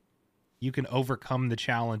 but you can overcome the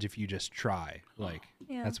challenge if you just try. Like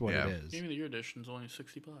Yeah. that's what Yeah. it is. Game of the Year edition's only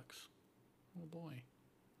 $60. Oh boy.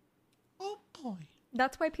 Oh boy.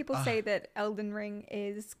 That's why people say that Elden Ring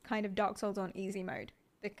is kind of Dark Souls on easy mode,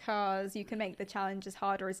 because you can make the challenge as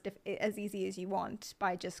hard or as easy as you want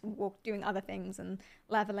by just doing other things and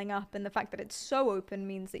leveling up. And the fact that it's so open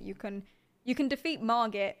means that you can defeat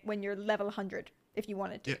Margit when you're level 100 if you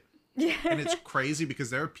wanted to. Yeah. And it's crazy because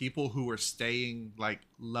there are people who are staying like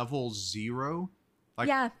level 0. Like,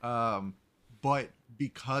 Yeah. But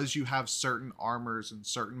because you have certain armors and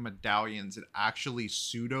certain medallions, it actually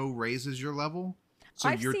pseudo raises your level. So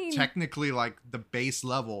you're technically like the base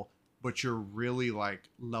level, but you're really like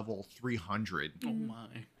level 300. Oh my.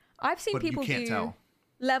 I've seen But people you can't do tell.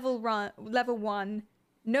 level 1,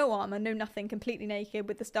 no armor, no nothing, completely naked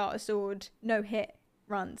with the starter sword, no hit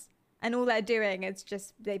runs. And all they're doing is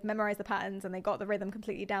just they've memorized the patterns and they got the rhythm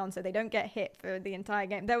completely down, so they don't get hit for the entire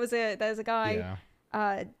game. There's a guy,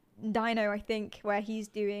 Dino, I think, where he's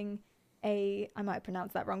doing I might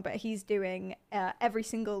pronounce that wrong, but he's doing every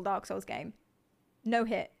single Dark Souls game, no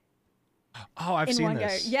hit. Oh, I've in seen one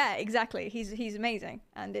this. go. Yeah, exactly. He's amazing,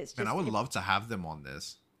 and it's just. And I would love to have them on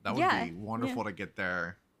this. That would be wonderful to get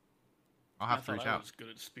there. I'll have to reach I out. was good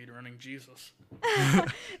at speedrunning. Jesus.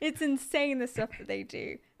 It's insane the stuff that they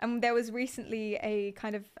do. And there was recently a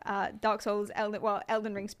kind of Dark Souls,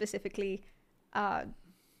 Elden Ring specifically,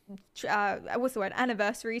 what's the word,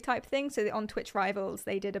 anniversary type thing. So on Twitch Rivals,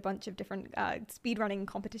 they did a bunch of different speedrunning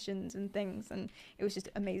competitions and things, and it was just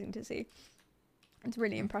amazing to see. It's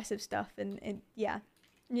really impressive stuff, and yeah.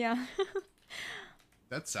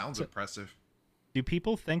 That sounds impressive. Do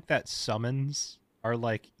people think that summons are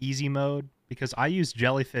like easy mode? Because I use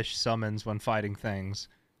jellyfish summons when fighting things,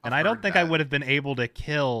 and I don't think I would have been able to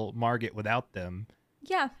kill Margit without them.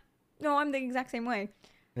 Yeah. No, I'm the exact same way.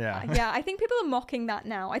 Yeah. Yeah, I think people are mocking that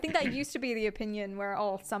now. I think that used to be the opinion where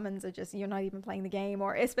summons are just, you're not even playing the game,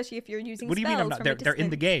 or especially if you're using What do you mean? They're in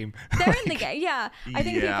the game. They're in the game, yeah. I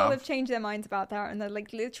think people Yeah. have changed their minds about that, and they're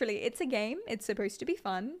like, literally, it's a game. It's supposed to be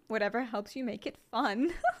fun. Whatever helps you make it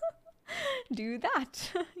fun, do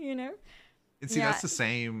that. You know. And see, that's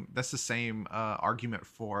the same argument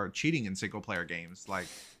for cheating in single player games. Like,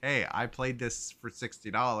 hey, I played this for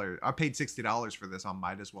 $60. I paid $60 for this. I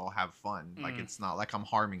might as well have fun. Like, it's not like I'm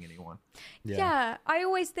harming anyone. Yeah, I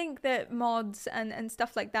always think that mods and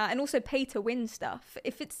stuff like that, and also pay to win stuff,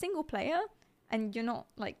 if it's single player and you're not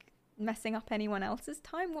like messing up anyone else's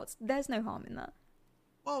time, there's no harm in that.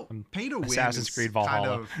 Well, pay to win Assassin's is Creed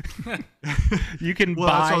Valhalla. kind You can Well,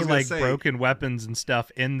 that's what I buy was gonna like say. broken weapons and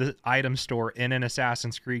stuff in the item store in an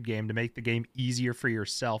Assassin's Creed game to make the game easier for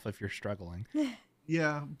yourself if you're struggling.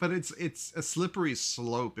 Yeah, but it's a slippery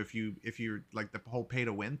slope if you're like the whole pay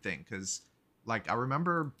to win thing, because like I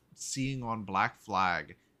remember seeing on Black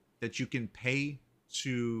Flag that you can pay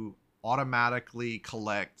to automatically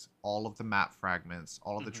collect all of the map fragments,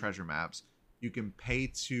 all of the treasure maps. You can pay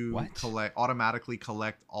to automatically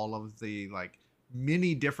collect all of the like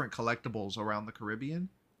many different collectibles around the Caribbean.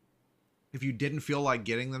 If you didn't feel like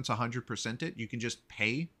getting them to 100% it, you can just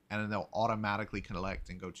pay and then they'll automatically collect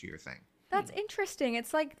and go to your thing. That's interesting.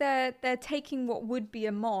 It's like they're taking what would be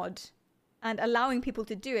a mod and allowing people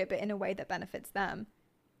to do it, but in a way that benefits them.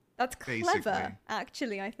 That's clever, Basically.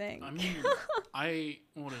 actually, I think. I mean,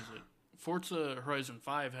 what is it? Forza Horizon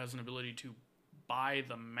 5 has an ability to buy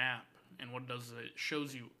the map, and what it does is it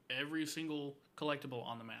shows you every single collectible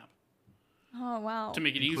on the map Oh, wow. to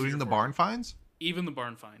make it Including easier. the for barn you. finds? Even the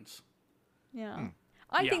barn finds. Yeah.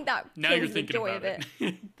 I Yeah. think that Now kills you're the thinking joy about of it.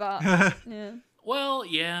 it. But, yeah. Well,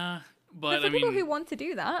 yeah, But but for people who want to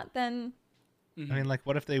do that, then... I mean, like,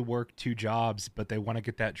 what if they work 2 jobs, but they want to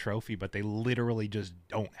get that trophy, but they literally just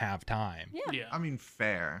don't have time? Yeah. yeah. I mean,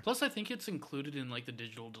 fair. Plus, I think it's included in like the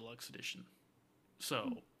digital deluxe edition.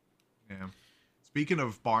 So, Yeah. Speaking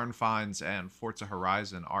of barn finds and Forza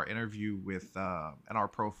Horizon, our interview with and our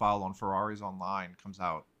profile on Ferraris Online comes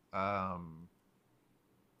out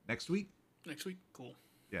next week. next week, cool.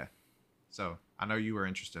 Yeah. So I know you were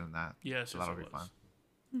interested in that. Yes, So yes, that'll I be was.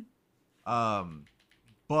 fun.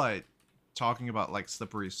 But talking about like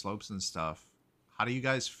slippery slopes and stuff, how do you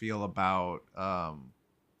guys feel about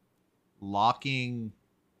locking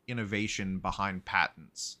innovation behind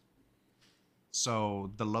patents?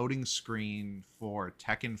 So the loading screen for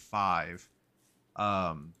Tekken 5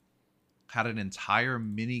 had an entire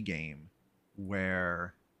mini game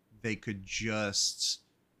where they could just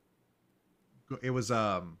it was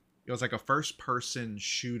like a first person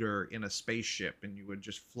shooter in a spaceship, and you would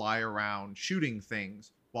just fly around shooting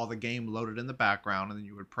things while the game loaded in the background, and then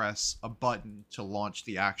you would press a button to launch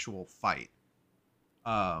the actual fight.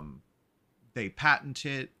 They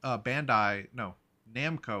patented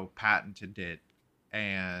Namco patented it,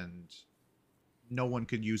 and no one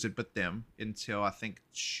could use it but them until I think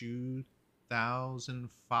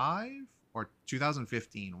 2005 or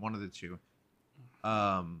 2015, one of the two.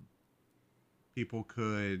 People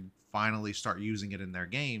could finally start using it in their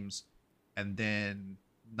games, and then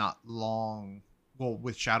not long, well,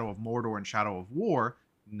 with Shadow of Mordor and Shadow of War,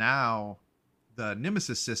 now the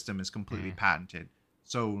Nemesis system is completely patented.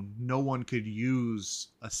 So no one could use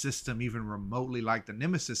a system even remotely like the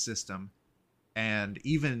Nemesis system, and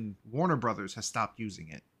even Warner Brothers has stopped using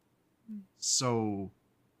it. So,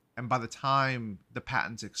 and by the time the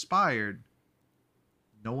patents expired,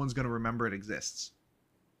 no one's going to remember it exists.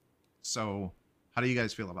 So, how do you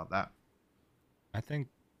guys feel about that? I think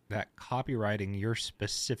that copywriting your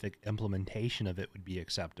specific implementation of it would be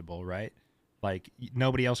acceptable, right? Like,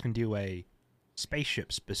 nobody else can do a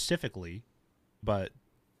spaceship specifically, but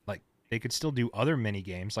like they could still do other mini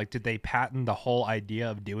games. Like, did they patent the whole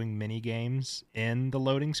idea of doing mini games in the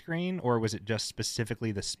loading screen, or was it just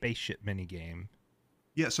specifically the spaceship mini game?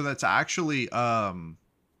 Yeah, so that's actually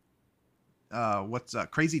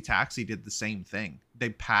Crazy Taxi did the same thing. They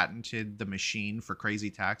patented the machine for Crazy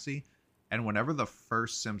Taxi, and whenever the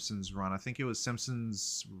first Simpsons run, I think it was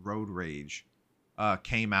Simpsons Road Rage,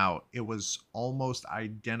 came out, it was almost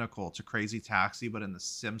identical to Crazy Taxi, but in the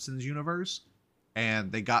Simpsons universe,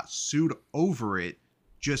 and they got sued over it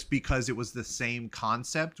just because it was the same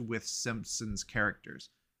concept with Simpsons characters.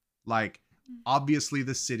 Like, obviously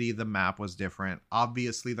the city, the map was different.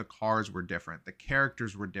 Obviously the cars were different. The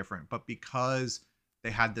characters were different. But because they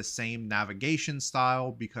had the same navigation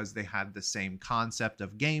style, because they had the same concept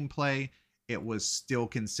of gameplay, it was still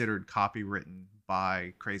considered copywritten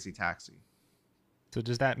by Crazy Taxi. So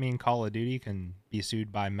does that mean Call of Duty can be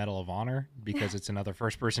sued by Medal of Honor because it's another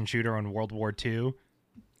first-person shooter in World War II?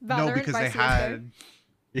 No, because they had...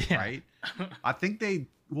 Yeah. Right? I think they...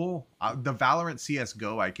 Well, the Valorant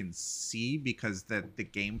CSGO I can see because the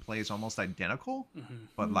gameplay is almost identical.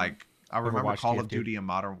 But, like, I remember Overwatch Call TF2. of Duty and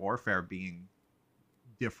Modern Warfare being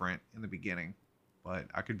different in the beginning. But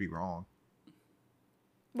I could be wrong.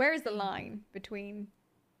 Where is the line between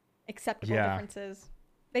acceptable Yeah. differences?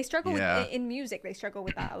 They struggle with in music. They struggle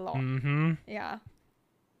with that a lot. Mm-hmm. Yeah.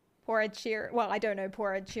 Poor Ed Sheeran. Well, I don't know.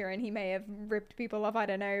 Poor Ed Sheeran. He may have ripped people off. I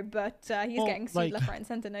don't know, but he's getting sued left, right, and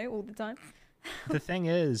center now all the time. The thing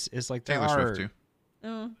is like there Taylor are. Swift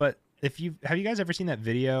too. But have you guys ever seen that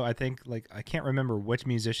video? I think like I can't remember which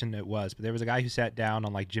musician it was, but there was a guy who sat down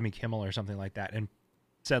on like Jimmy Kimmel or something like that and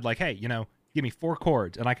said like, "Hey, give me 4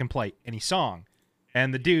 chords and I can play any song."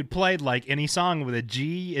 And the dude played like any song with a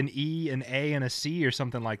G, an E, an A, and a C or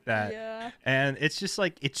something like that. Yeah. And it's just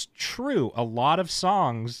like, it's true. A lot of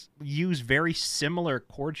songs use very similar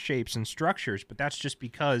chord shapes and structures, but that's just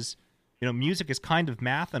because, music is kind of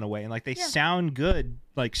math in a way. And like they sound good,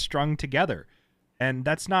 like strung together. And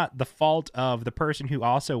that's not the fault of the person who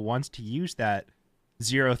also wants to use that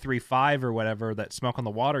 035 or whatever that Smoke on the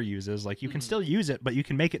Water uses. Like you can still use it, but you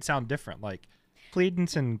can make it sound different. Like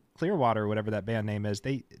Creedence and Clearwater, whatever that band name is,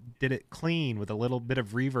 they did it clean with a little bit of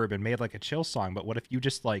reverb and made like a chill song. But what if you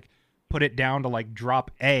just like put it down to like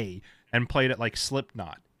drop A and played it like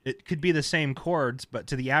Slipknot? It could be the same chords, but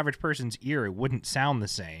to the average person's ear, it wouldn't sound the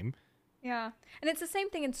same. Yeah. And it's the same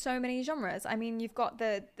thing in so many genres. I mean, you've got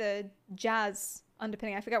the jazz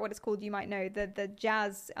underpinning. I forget what it's called. You might know the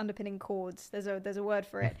jazz underpinning chords. There's a word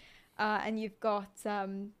for it. And you've got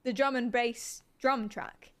the drum and bass drum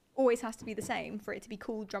track. Always has to be the same for it to be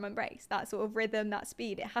called drum and bass. That sort of rhythm, that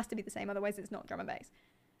speed, it has to be the same. Otherwise, it's not drum and bass.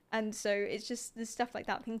 And so it's just there's stuff like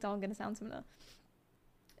that. Things aren't going to sound similar.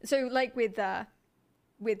 So like with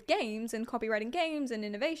games and copywriting games and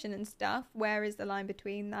innovation and stuff, where is the line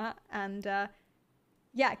between that and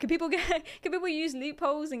can people use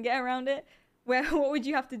loopholes and get around it? What would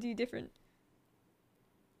you have to do different?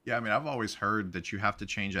 Yeah, I mean, I've always heard that you have to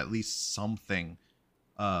change at least something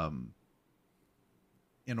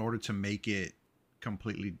in order to make it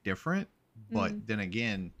completely different. But then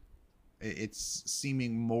again, it's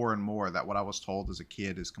seeming more and more that what I was told as a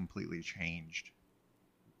kid is completely changed.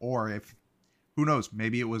 Or if Who knows?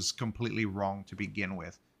 Maybe it was completely wrong to begin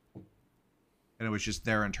with. And it was just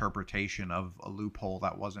their interpretation of a loophole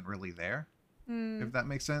that wasn't really there. If that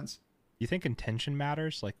makes sense. You think intention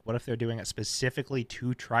matters? Like, what if they're doing it specifically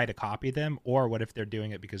to try to copy them? Or what if they're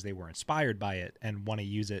doing it because they were inspired by it and want to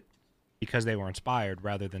use it because they were inspired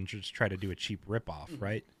rather than just try to do a cheap ripoff,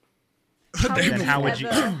 right? Then how would you?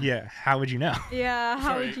 Yeah, how would you know? Yeah,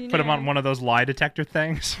 how Sorry. would you know? Put them on one of those lie detector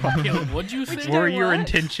things. Caleb, what'd you say? Were your what?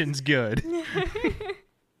 intentions good?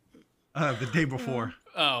 The day before.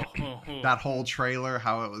 Oh. That whole trailer,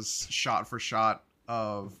 how it was shot for shot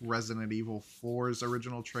of Resident Evil 4's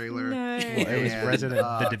original trailer. No. Well, it was And, Resident,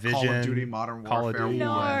 The Division, Call of Duty Modern Call of Warfare Duty. 1.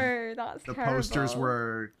 No, that's The terrible. posters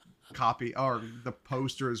were the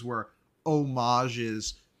posters were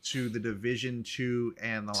homages to The Division 2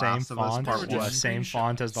 and The Same Last of Us font. Part Yeah, 1. same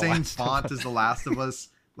font as the Same last. font of Us. as The Last of Us,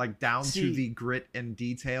 like down See- to the grit and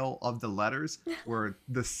detail of the letters were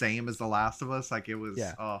the same as The Last of Us. Like it was,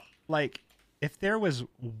 Yeah. Like, if there was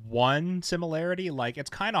one similarity, like it's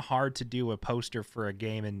kind of hard to do a poster for a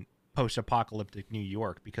game in post-apocalyptic New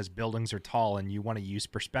York because buildings are tall and you want to use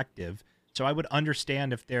perspective. So I would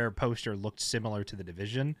understand if their poster looked similar to The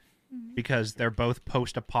Division because they're both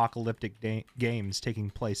post-apocalyptic games taking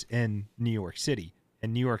place in New York City.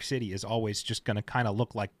 And New York City is always just going to kind of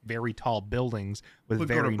look like very tall buildings with But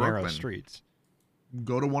go to very narrow Brooklyn. streets.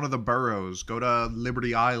 Go to one of the boroughs, go to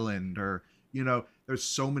Liberty Island, or, you know, there's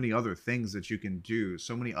so many other things that you can do,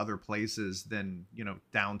 so many other places than, you know,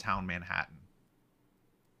 downtown Manhattan.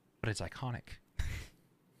 But it's iconic.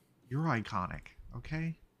 You're iconic,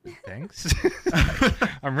 okay? Thanks.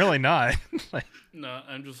 I'm really not. Like, No,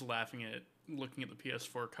 I'm just laughing at looking at the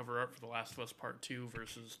PS4 cover art for The Last of Us Part 2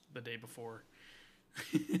 versus the day before.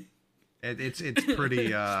 It's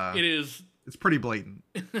pretty It is. it's pretty blatant.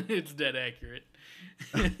 It's dead accurate.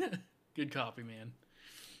 Good copy, man.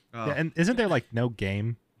 yeah, and isn't there like no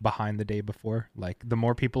game behind the day before? Like the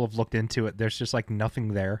more people have looked into it, there's just like nothing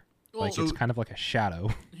there. Like Well, it's kind of like a shadow.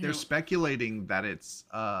 You They're know- speculating that it's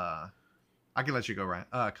I can let you go, Ryan.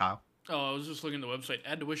 Kyle. Oh, I was just looking at the website.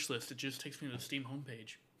 Add to wish list. It just takes me to the Steam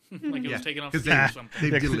homepage. Like it Yeah, was taken off 'cause Steam or they- something.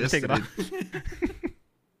 They've Yeah, 'cause they take delisted it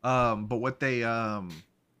it. But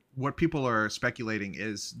what people are speculating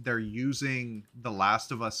is they're using The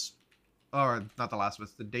Last of Us, or not The Last of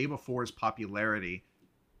Us, The Day Before's popularity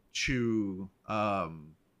to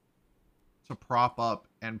prop up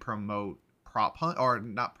and promote Prop Hunt, or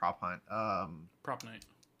not Prop Hunt, Prop night.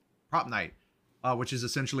 Prop Night, which is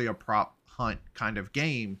essentially a prop hunt kind of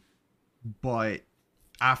game. But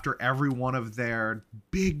after every one of their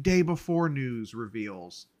big day before news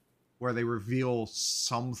reveals, where they reveal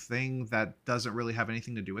something that doesn't really have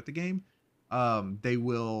anything to do with the game, they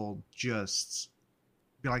will just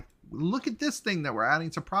be like, look at this thing that we're adding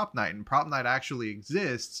to Prop Night. And Prop Night actually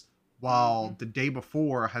exists, while the day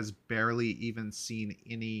before has barely even seen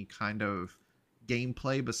any kind of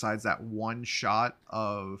gameplay besides that one shot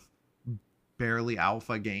of barely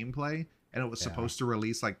alpha gameplay. And it was supposed to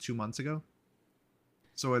release like 2 months ago.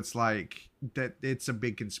 So it's like that it's a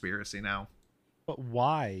big conspiracy now. But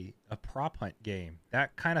why a prop hunt game?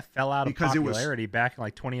 That kind of fell out of Because it was- popularity back in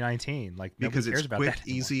like 2019. Like nobody Because cares it's about quick, that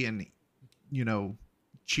anymore. easy, and, you know,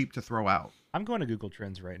 cheap to throw out. I'm going to Google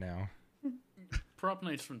Trends right now. Prop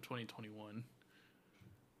night's from 2021.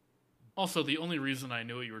 Also, the only reason I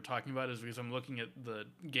knew what you were talking about is because I'm looking at the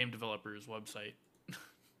game developer's website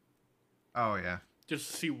Oh, yeah.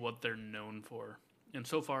 just to see what they're known for. And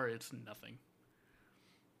so far, it's nothing.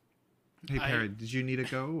 Hey, I- Perry, did you need to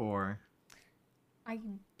go, or?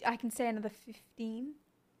 I can say another 15.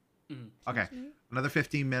 Okay, another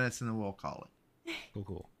 15 minutes and then we'll call it.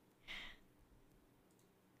 Cool.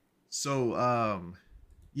 So,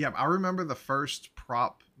 yeah, I remember the first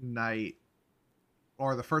prop night,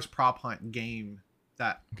 or the first prop hunt game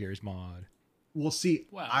that Gary's Mod. we'll see.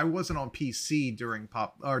 Wow. I wasn't on PC during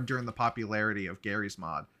the popularity of Gary's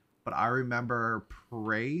Mod, but I remember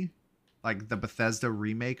Prey, like the Bethesda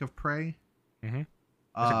remake of Prey. Mm-hmm.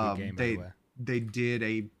 That's a good game, by the way. They did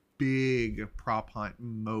a big prop hunt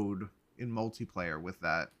mode in multiplayer with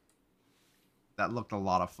that. That looked a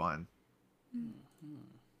lot of fun.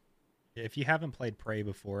 If you haven't played Prey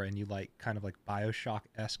before and you like kind of like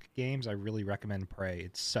BioShock-esque games, I really recommend Prey.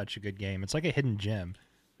 It's such a good game. It's like a hidden gem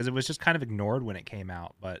because it was just kind of ignored when it came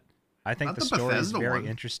out, but I think Not the the story is Bethesda very one.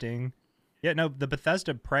 interesting. Yeah, no, the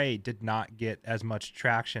Bethesda Prey did not get as much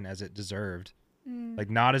traction as it deserved. Like,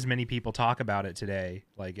 not as many people talk about it today.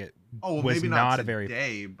 Like, it Oh, well, was maybe not not a very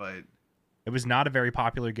today, but it was not a very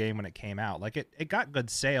popular game when it came out. Like, it got good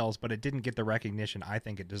sales, but it didn't get the recognition I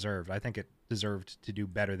think it deserved. I think it deserved to do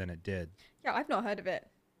better than it did. Yeah, I've not heard of it.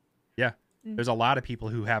 Yeah, There's a lot of people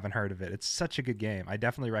who haven't heard of it. It's such a good game. I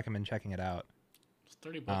definitely recommend checking it out. It's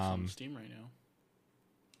 $30 on Steam right now.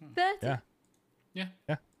 30? Yeah.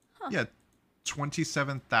 Yeah,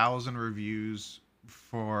 27,000 reviews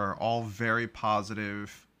for all very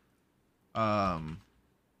positive. And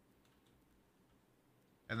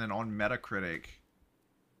then on Metacritic,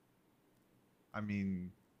 I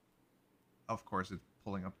mean, of course, it's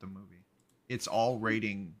pulling up the movie. It's all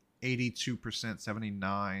rating 82%,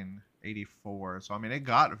 79, 84. So, I mean, it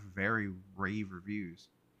got very rave reviews.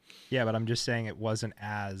 Yeah, but I'm just saying it wasn't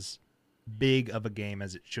as big of a game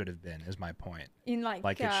as it should have been, is my point. In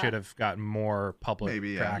like It should have gotten more public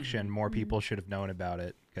Maybe, yeah. traction. More people should have known about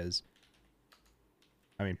it because,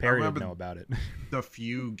 I mean, Perry would know about it. The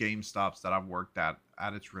few GameStops that I've worked at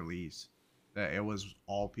its release, that it was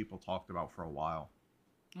all people talked about for a while.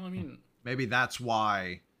 Well, I mean, Maybe that's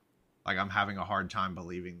why, like, I'm having a hard time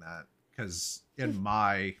believing that, because in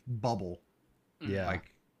my bubble, Yeah.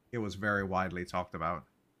 like, it was very widely talked about.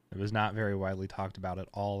 It was not very widely talked about at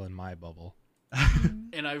all in my bubble.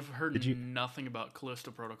 and I've heard Did you- nothing about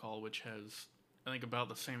Callisto Protocol, which has, I think, about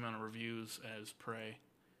the same amount of reviews as Prey.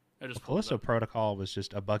 I just pulled it Callisto up. Protocol was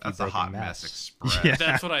just a bucky That's a breaking hot mess. mess express. Yeah.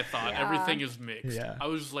 That's what I thought. Yeah. Everything is mixed. Yeah. I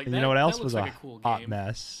was like, And that, you know what else that was looks a like a cool hot game.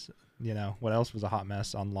 mess? You know what else was a hot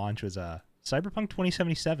mess on launch was Cyberpunk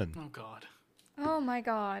 2077. Oh God. Oh my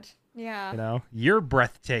god. Yeah. You know, you're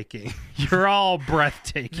breathtaking. You're all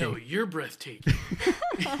breathtaking. No, you're breathtaking.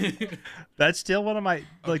 That's still one of my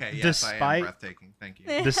like. Okay, yes, I am despite breathtaking. Thank you.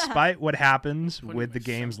 despite what happens Putting with the myself-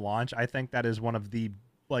 game's launch, I think that is one of the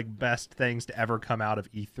like best things to ever come out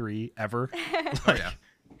of E3 ever. Oh, Like, yeah.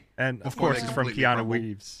 and of Before course, they it's from completely Keanu crumbled.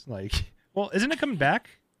 Reeves. Like, well, isn't it coming back?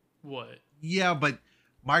 What? Yeah, but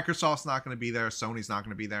Microsoft's not going to be there. Sony's not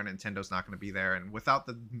going to be there. Nintendo's not going to be there. And without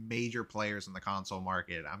the major players in the console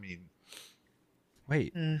market, I mean,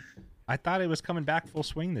 Wait, I thought it was coming back full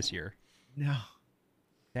swing this year. no.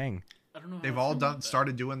 Dang. I don't know. how They've to all feel about done that.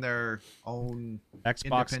 started doing their own.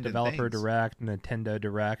 Xbox Independent Developer things. Direct, Nintendo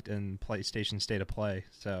Direct, and PlayStation State of Play.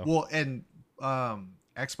 So Well, and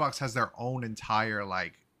Xbox has their own entire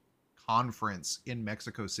like conference in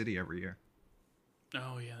Mexico City every year.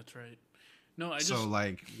 Oh yeah, that's right. No, I So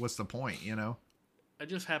like, what's the point? You know? I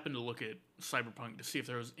just happened to look at Cyberpunk to see if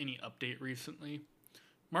there was any update recently.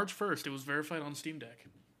 March 1st, it was verified on Steam Deck.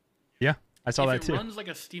 yeah, I saw if that it too. runs like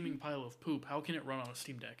a steaming pile of poop, how can it run on a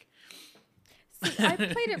Steam Deck? See, I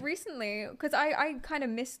played it recently because I kind of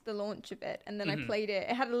missed the launch of it, and then I played it.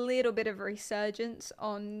 It had a little bit of a resurgence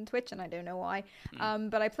on Twitch, and I don't know why.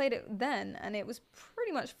 But I played it then, and it was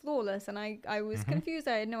pretty much flawless. And I was confused.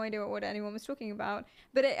 I had no idea what anyone was talking about.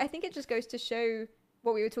 But I think it just goes to show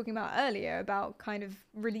what we were talking about earlier about kind of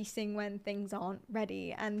releasing when things aren't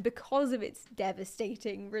ready. And because of its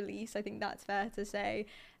devastating release, I think that's fair to say,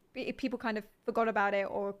 people kind of forgot about it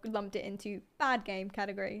or lumped it into bad game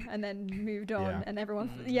category and then moved on. Yeah. And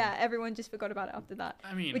everyone just forgot about it after that,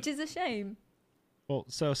 I mean, which is a shame. Well,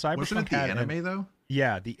 so Cyberpunk Wasn't it the had anime though?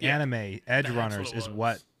 Yeah, the Yeah, anime Edge that's Runners what it is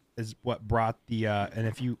was. what brought the and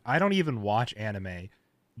if you I don't even watch anime,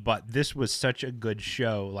 but this was such a good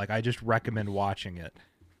show. Like I just recommend watching it.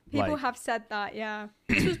 People Like, have said that, yeah.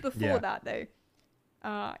 This was before Yeah. that though.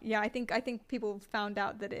 Yeah, I think people found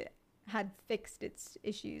out that it had fixed its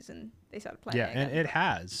issues and they started playing yeah, it and again. it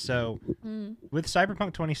has. So Mm. with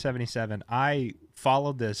Cyberpunk 2077, I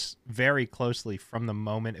followed this very closely from the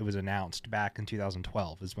moment it was announced back in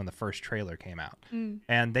 2012 is when the first trailer came out.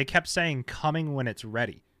 And they kept saying coming when it's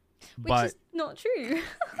ready. Which but is not true.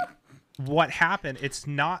 what happened, it's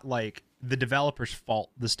not like the developer's fault,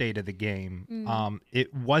 the state of the game.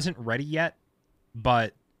 It wasn't ready yet,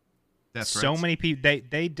 but Death so threats. many people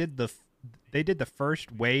they did the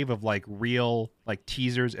first wave of like real like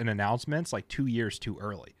teasers and announcements like 2 years too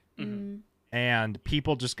early. And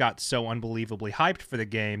people just got so unbelievably hyped for the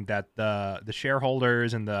game that the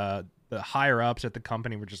shareholders and the higher ups at the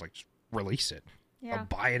company were just like, just release it. Yeah. I'll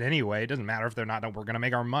buy it anyway. It doesn't matter if they're not. We're going to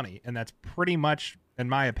make our money. And that's pretty much, in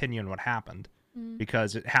my opinion, what happened.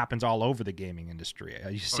 Because it happens all over the gaming industry.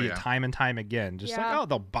 You see yeah. it time and time again. Just like, Yeah. oh,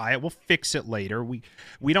 they'll buy it. We'll fix it later. We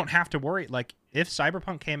don't have to worry. Like, if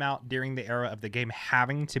Cyberpunk came out during the era of the game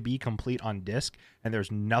having to be complete on disc and there's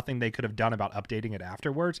nothing they could have done about updating it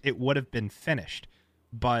afterwards, it would have been finished.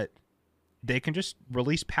 But they can just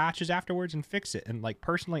release patches afterwards and fix it. And, like,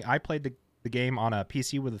 personally, I played the game on a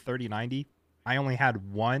PC with a 3090. I only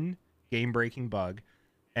had one game-breaking bug.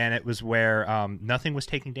 And it was where nothing was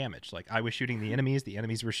taking damage. Like, I was shooting the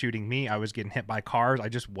enemies were shooting me. I was getting hit by cars. I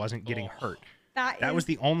just wasn't getting hurt. That was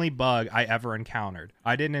the only bug I ever encountered.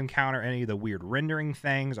 I didn't encounter any of the weird rendering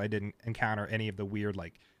things. I didn't encounter any of the weird,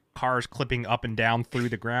 like, cars clipping up and down through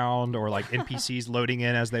the ground, or like NPCs loading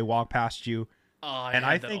in as they walk past you. And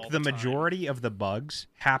I think the majority of the bugs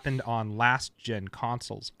happened on last-gen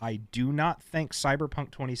consoles. I do not think Cyberpunk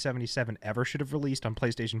 2077 ever should have released on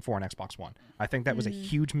PlayStation 4 and Xbox One. I think that was a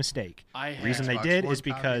huge mistake. The reason they did is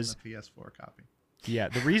because the PS4 copy. Yeah,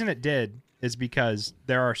 the reason it did is because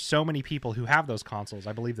there are so many people who have those consoles.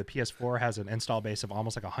 I believe the PS4 has an install base of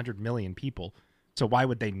almost like 100 million people. So why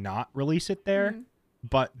would they not release it there?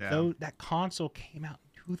 But though that console came out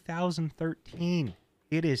in 2013.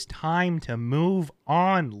 It is time to move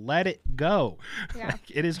on. Let it go. Yeah.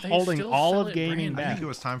 Like, it is holding all of gaming back. I think it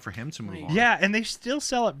was time for him to move on. Yeah, and they still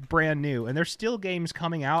sell it brand new, and there's still games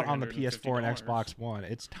coming out on the PS4 and Xbox One.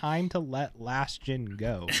 It's time to let last gen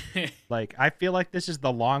go. Like, I feel like this is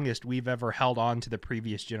the longest we've ever held on to the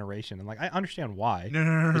previous generation, and like I understand why.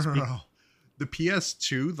 No. The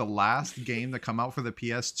PS2, the last game that come out for the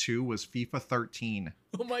PS2 was FIFA 13.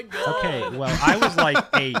 Oh my god. Okay, well, I was like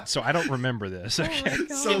 8, so I don't remember this. Okay.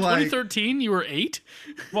 So in 2013, you were 8?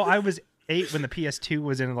 Well, I was 8 when the PS2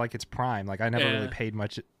 was in like its prime. Like I never really paid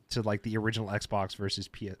much to like the original Xbox versus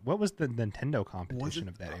PS. What was the Nintendo competition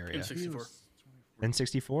of that area? N64.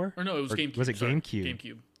 N64? Or no, it was GameCube. Was it GameCube?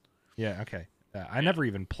 GameCube. Yeah, okay. I never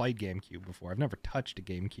even played GameCube before. I've never touched a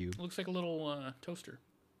GameCube. It looks like a little toaster.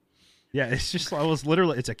 Yeah, it's just,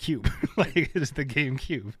 it's a cube. Like, it's the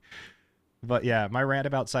GameCube. But yeah, my rant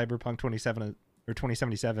about Cyberpunk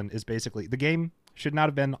 2077 is basically the game should not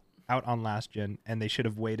have been out on last gen, and they should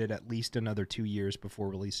have waited at least another 2 years before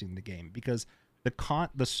releasing the game, because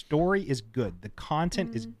the story is good, the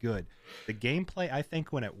content is good, the gameplay, I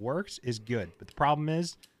think, when it works, is good. But the problem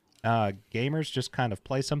is, gamers just kind of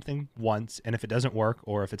play something once, and if it doesn't work,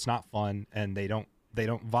 or if it's not fun, and they don't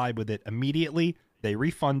vibe with it immediately, they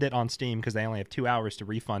refund it on Steam because they only have 2 hours to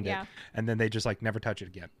refund it, and then they just like never touch it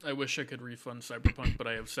again. I wish I could refund Cyberpunk, but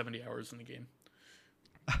I have 70 hours in the game.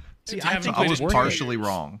 See, I was partially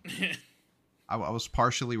wrong. I was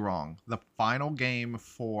partially wrong. The final game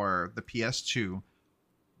for the PS2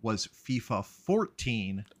 was FIFA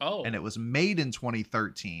 14, and it was made in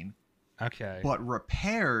 2013. Okay. But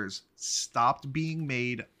repairs stopped being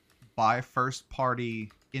made by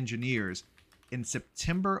first-party engineers in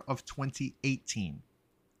September of 2018.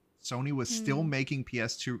 Sony was still making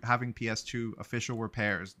having PS2 official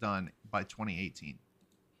repairs done by 2018.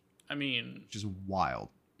 I mean, which is wild.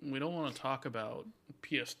 We don't want to talk about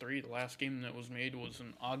PS3. The last game that was made was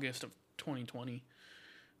in August of 2020.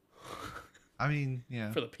 I mean,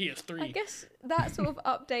 yeah. For the PS3. I guess that sort of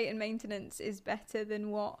update and maintenance is better than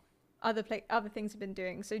what other things have been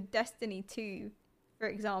doing. So Destiny 2, for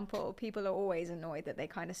example, people are always annoyed that they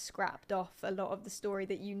kind of scrapped off a lot of the story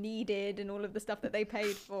that you needed and all of the stuff that they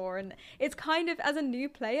paid for. And it's kind of, as a new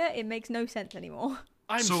player, it makes no sense anymore.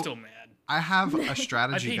 I'm still mad. I have a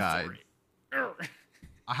strategy I guide.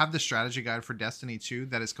 I have the strategy guide for Destiny 2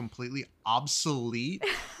 that is completely obsolete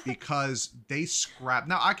because they scrapped.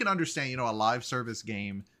 Now, I can understand, a live service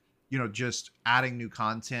game, just adding new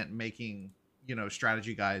content, making,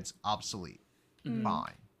 strategy guides obsolete.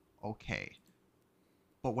 Fine. Okay.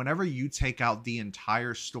 But whenever you take out the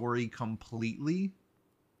entire story completely,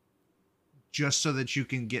 just so that you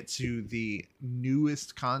can get to the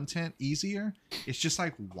newest content easier, it's just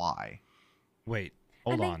like, why? Wait,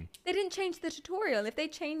 hold on. They didn't change the tutorial. If they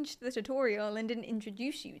changed the tutorial and didn't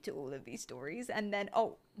introduce you to all of these stories, and then,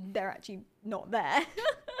 they're actually not there.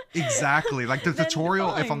 Exactly. Like the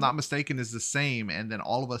tutorial, if I'm not mistaken, is the same. And then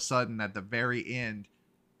all of a sudden at the very end,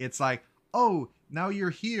 it's like, oh, now you're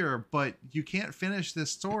here, but you can't finish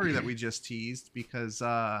this story that we just teased because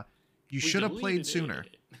you should have played sooner.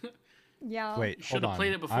 Yeah. Wait, should have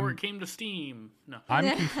played it before it came to Steam. No.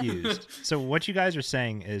 I'm confused. So what you guys are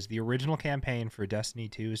saying is the original campaign for Destiny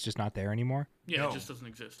 2 is just not there anymore? Yeah, it just doesn't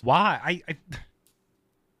exist. Why?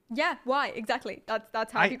 Yeah, why? Exactly.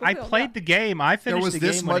 That's how people feel. I played the game. I finished the game. There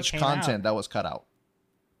was this much content out. That was cut out.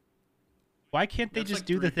 Why can't they just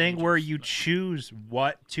do the thing where you choose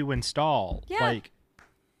what to install? Yeah. Like,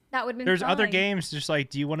 that would be there's other games just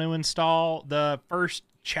like, do you want to install the first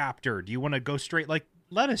chapter? Do you want to go straight? Like,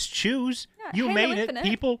 let us choose. Yeah, you Halo made Infinite. it.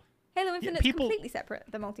 People. Halo Infinite's completely separate,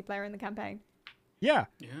 the multiplayer and the campaign. Yeah.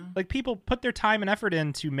 Like, people put their time and effort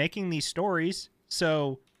into making these stories.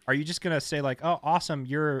 So are you just going to say like, oh, awesome,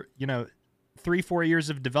 you're, 3-4 years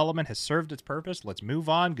of development has served its purpose. Let's move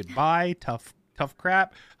on. Goodbye. Tough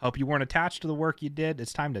crap. Hope you weren't attached to the work you did.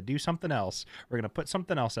 It's time to do something else. We're going to put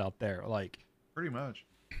something else out there. Like, pretty much.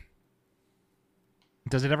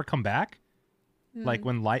 Does it ever come back? Like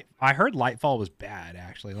when I heard Lightfall was bad,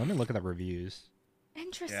 actually. Let me look at the reviews.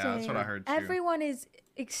 Interesting. Yeah, that's what I heard too. Everyone is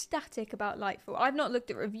ecstatic about Lightfall. I've not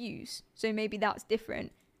looked at reviews, so maybe that's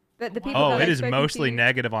different. But the people Oh, that it I've is spoken mostly to,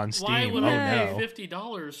 negative on Why Steam. would Oh I no. pay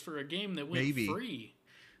 $50 for a game that went Maybe. free?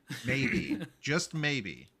 Maybe, just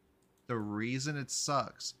maybe, the reason it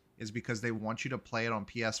sucks is because they want you to play it on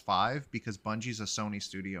PS5 because Bungie's a Sony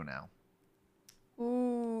studio now.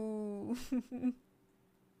 Ooh.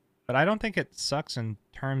 But I don't think it sucks in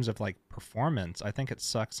terms of like performance. I think it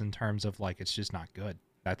sucks in terms of like it's just not good.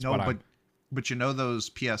 That's No, what but you know those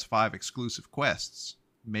PS5 exclusive quests?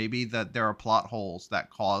 Maybe that there are plot holes that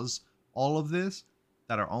cause all of this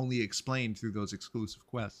that are only explained through those exclusive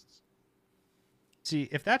quests. See,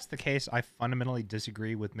 if that's the case, I fundamentally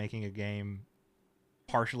disagree with making a game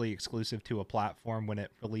partially exclusive to a platform when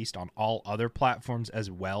it released on all other platforms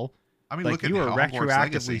as well. I mean, Like look at you were Hogwarts retroactively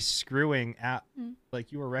Legacy. screwing at,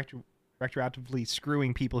 like you were retroactively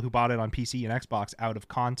screwing people who bought it on PC and Xbox out of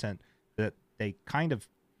content that they kind of,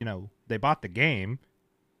 they bought the game.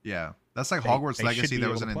 Yeah, that's like They Hogwarts should Legacy. be There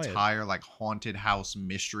able was to an play it. entire like haunted house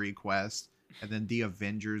mystery quest, and then the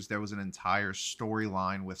Avengers. There was an entire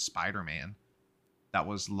storyline with Spider-Man that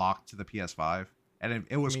was locked to the PS5, and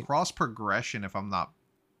it was cross progression, if I'm not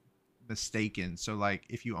mistaken. So like,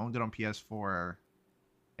 if you owned it on PS4,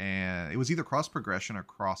 and it was either cross progression or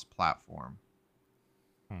cross platform.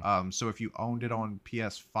 So if you owned it on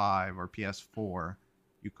PS5 or PS4,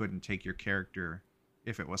 you couldn't take your character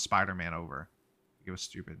if it was Spider-Man over. It was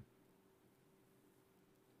stupid.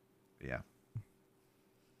 But yeah.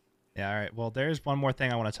 Yeah, all right. Well, there's one more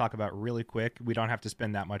thing I want to talk about really quick. We don't have to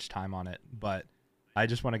spend that much time on it, but I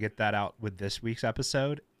just want to get that out with this week's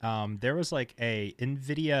episode. There was like a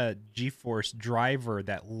NVIDIA GeForce driver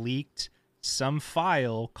that leaked some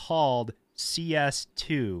file called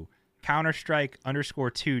CS2,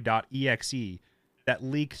 Counterstrike_2.exe, that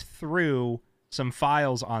leaked through some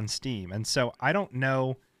files on Steam. And so I don't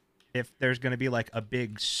know if there's going to be like a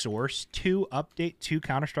big Source 2 update to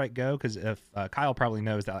Counter-Strike Go, because if Kyle probably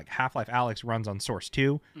knows that like Half-Life Alyx runs on Source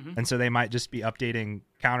 2, and so they might just be updating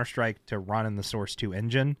Counter-Strike to run in the Source 2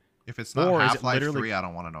 engine. If it's not Or is it Half-Life literally- 3, I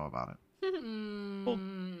don't want to know about it. Well,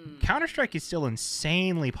 Counter-Strike is still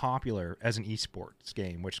insanely popular as an esports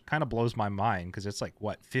game, which kind of blows my mind because it's like,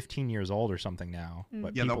 what, 15 years old or something now?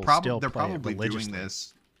 But Yeah, people they're still play it probably doing religiously.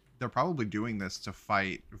 this. They're probably doing this to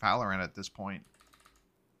fight Valorant at this point.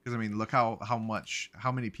 Because I mean, look how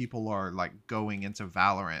many people are like going into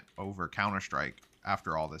Valorant over Counter-Strike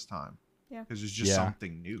after all this time. Yeah. Because it's just Yeah.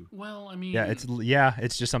 something new. Well, I mean, Yeah,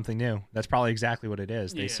 it's just something new. That's probably exactly what it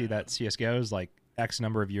is. They see Yeah. that CS:GO is like X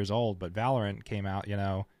number of years old, but Valorant came out,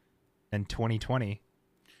 in 2020.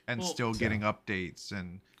 And Well, still getting updates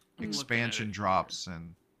and looking at expansion it drops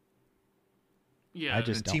and yeah, I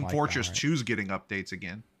just and don't Team like Fortress Valorant. 2's getting updates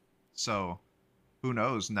again. So who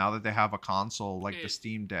knows? Now that they have a console like the It-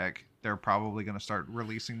 Steam Deck, they're probably going to start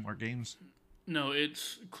releasing more games. no,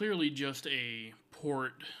 it's clearly just a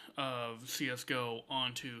port of CS:GO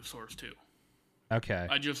onto Source 2. Okay.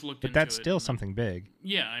 I just looked But into that's it still and- something big.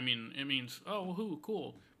 Yeah, I mean, it means, oh, woohoo,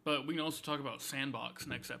 cool. But we can also talk about Sandbox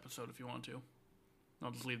next episode if you want to. I'll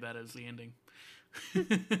just leave that as the ending.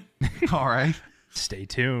 All right. Stay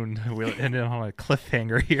tuned. We'll end it on a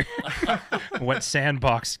cliffhanger here. What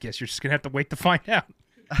Sandbox? Guess you're just going to have to wait to find out.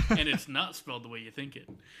 And it's not spelled the way you think it.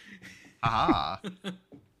 Aha.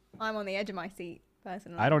 I'm on the edge of my seat,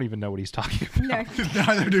 personally. I don't even know what he's talking about. No.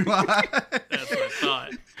 Neither do I. That's what I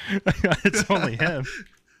thought. It's only him.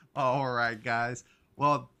 All right, guys.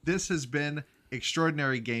 Well, this has been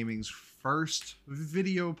Extraordinary Gaming's first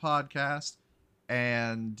video podcast.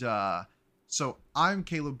 And so I'm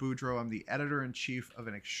Caleb Boudreau. I'm the editor-in-chief of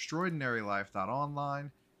an Extraordinary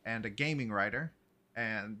Life.online and a gaming writer.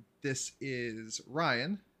 And this is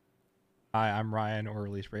Ryan. Hi, I'm Ryan, or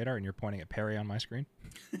Release Radar, and you're pointing at Perry on my screen.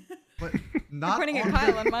 But I'm not pointing at on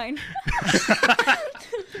Kyle on mine.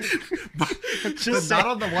 but Just not say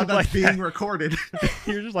on the one that's like being that. recorded.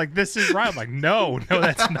 You're just like, this is Ryan. I'm like, no,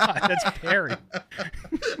 that's not. That's Perry.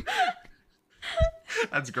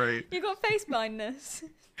 That's great. You got face blindness.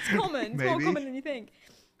 It's common. It's more Maybe. common than you think.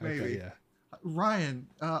 Maybe. Okay, yeah. Ryan,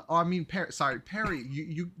 Perry,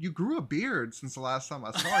 you grew a beard since the last time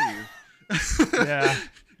I saw you. Yeah.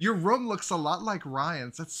 Your room looks a lot like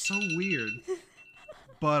Ryan's. That's so weird.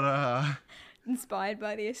 But Inspired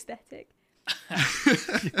by the aesthetic. You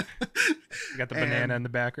got the banana in the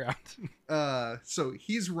background. So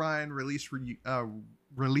he's Ryan, Release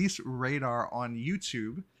Radar on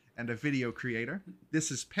YouTube and a video creator.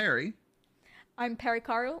 This is Perry. I'm Perry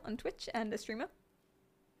Carl on Twitch and a streamer.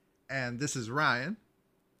 And this is Ryan.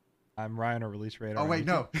 I'm Ryan, or Release Radar. Oh, wait,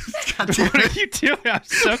 no. God damn it. What are you doing? I'm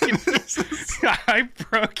so confused. I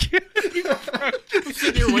broke you. You broke I'm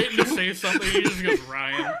sitting here waiting to say something. He just goes,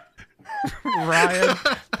 Ryan. Ryan,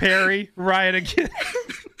 Perry, Ryan again.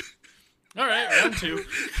 All right, round 2.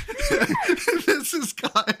 This is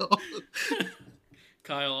Kyle.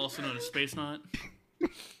 Kyle, also known as Space Knot.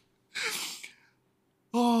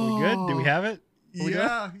 Oh, We good? Do we have it? Are we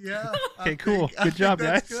done? yeah. Okay, cool. Good job,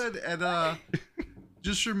 that's guys. good. And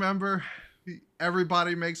just remember,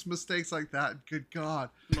 everybody makes mistakes like that. Good God.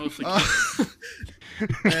 Mostly Uh, kids.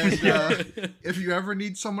 And if you ever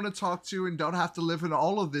need someone to talk to and don't have to live in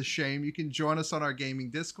all of this shame, you can join us on our gaming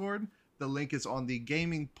Discord. The link is on the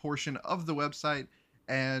gaming portion of the website,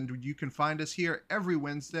 and you can find us here every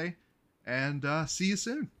Wednesday. And see you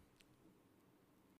soon.